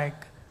 years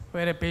back,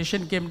 where a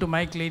patient came to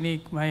my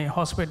clinic, my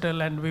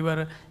hospital, and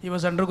he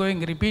was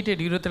undergoing repeated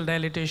urethral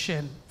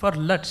dilatation for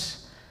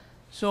LUTs.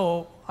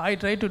 So I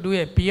tried to do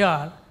a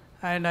PR,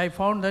 and I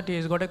found that he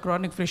has got a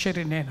chronic fissure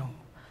in ano.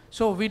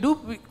 So we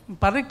do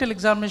per rectal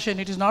examination.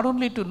 It is not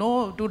only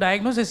to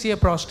diagnose a CA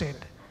prostate.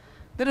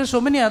 There are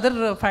so many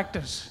other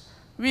factors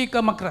we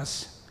come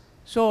across.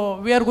 So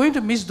we are going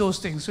to miss those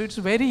things. So it's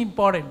very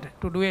important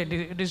to do a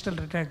digital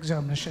rectal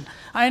examination.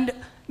 And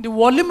the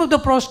volume of the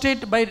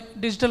prostate by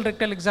digital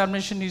rectal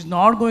examination is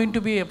not going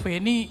to be of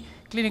any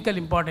clinical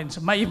importance.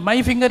 If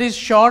my finger is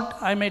short,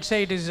 I might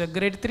say it is a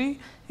grade 3.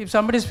 If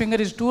somebody's finger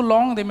is too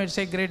long, they might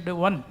say grade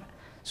 1.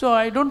 So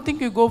I don't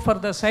think you go for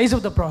the size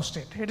of the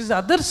prostate. It is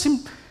other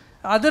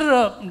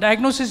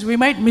diagnosis we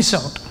might miss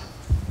out.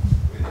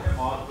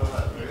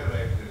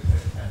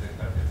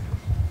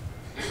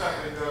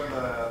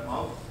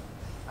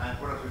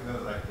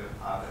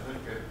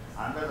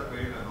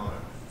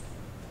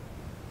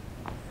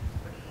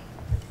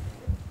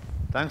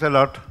 Thanks a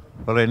lot.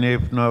 For any,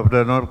 if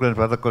there are no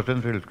further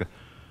questions, we'll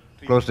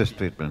close this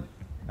treatment.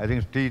 I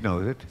think Steve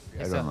knows it.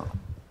 Yes, I don't know.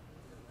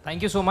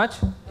 Thank you so much.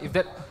 If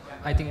that,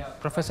 I think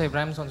Professor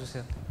Ibrahim wants to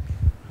say.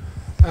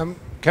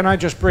 Can I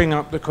just bring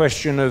up the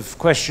question of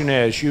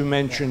questionnaires? You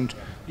mentioned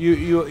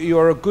you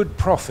are a good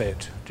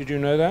prophet. Did you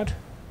know that?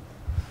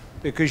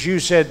 Because you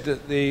said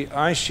that the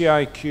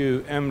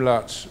ICIQ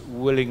MLUTs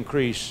will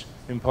increase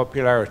in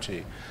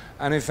popularity.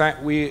 And in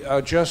fact,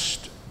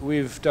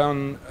 we've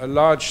done a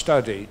large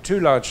study, 2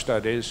 large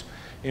studies,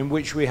 in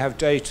which we have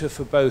data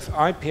for both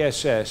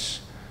IPSS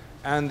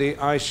and the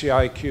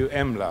ICIQ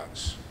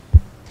MLUTs.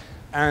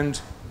 And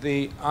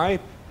the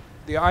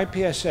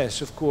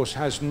IPSS, of course,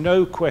 has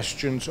no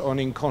questions on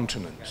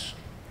incontinence,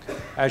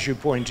 as you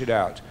pointed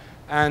out.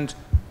 And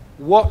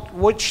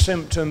which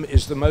symptom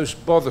is the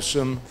most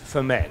bothersome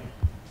for men?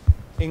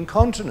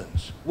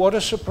 Incontinence. What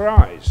a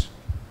surprise.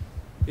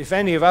 If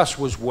any of us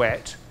was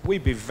wet,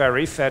 we'd be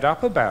very fed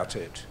up about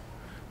it.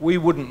 We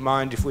wouldn't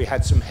mind if we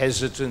had some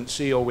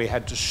hesitancy or we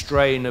had to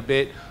strain a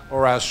bit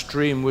or our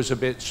stream was a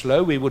bit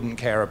slow. We wouldn't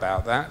care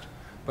about that.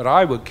 But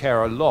I would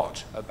care a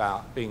lot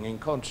about being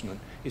incontinent.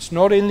 It's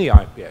not in the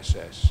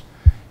IPSS.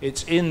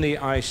 It's in the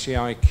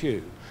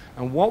ICIQ.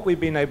 And what we've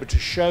been able to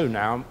show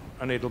now,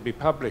 and it'll be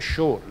published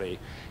shortly,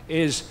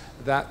 is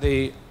that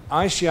the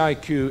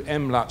ICIQ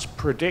MLUTs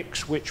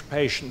predicts which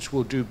patients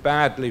will do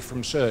badly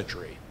from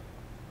surgery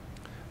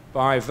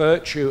by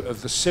virtue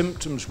of the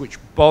symptoms which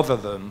bother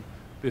them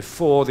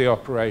before the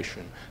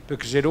operation,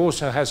 because it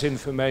also has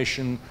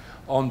information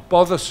on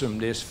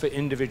bothersomeness for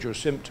individual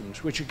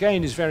symptoms, which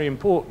again is very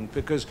important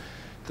because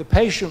the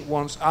patient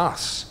wants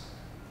us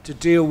to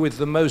deal with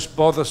the most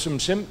bothersome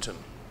symptom,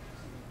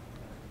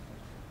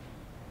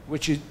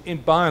 which is,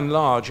 by and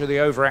large, are the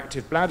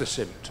overactive bladder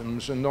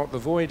symptoms and not the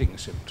voiding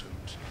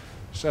symptoms.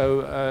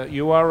 So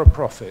you are a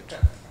prophet.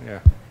 Yeah.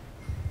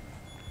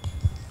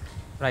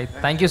 Right.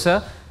 Thank you,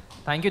 sir.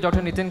 Thank you,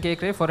 Dr. Nitin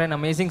Kekre, for an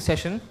amazing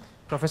session.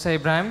 Professor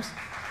Ibrahim,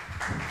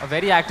 a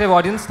very active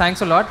audience.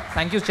 Thanks a lot.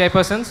 Thank you,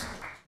 chairpersons.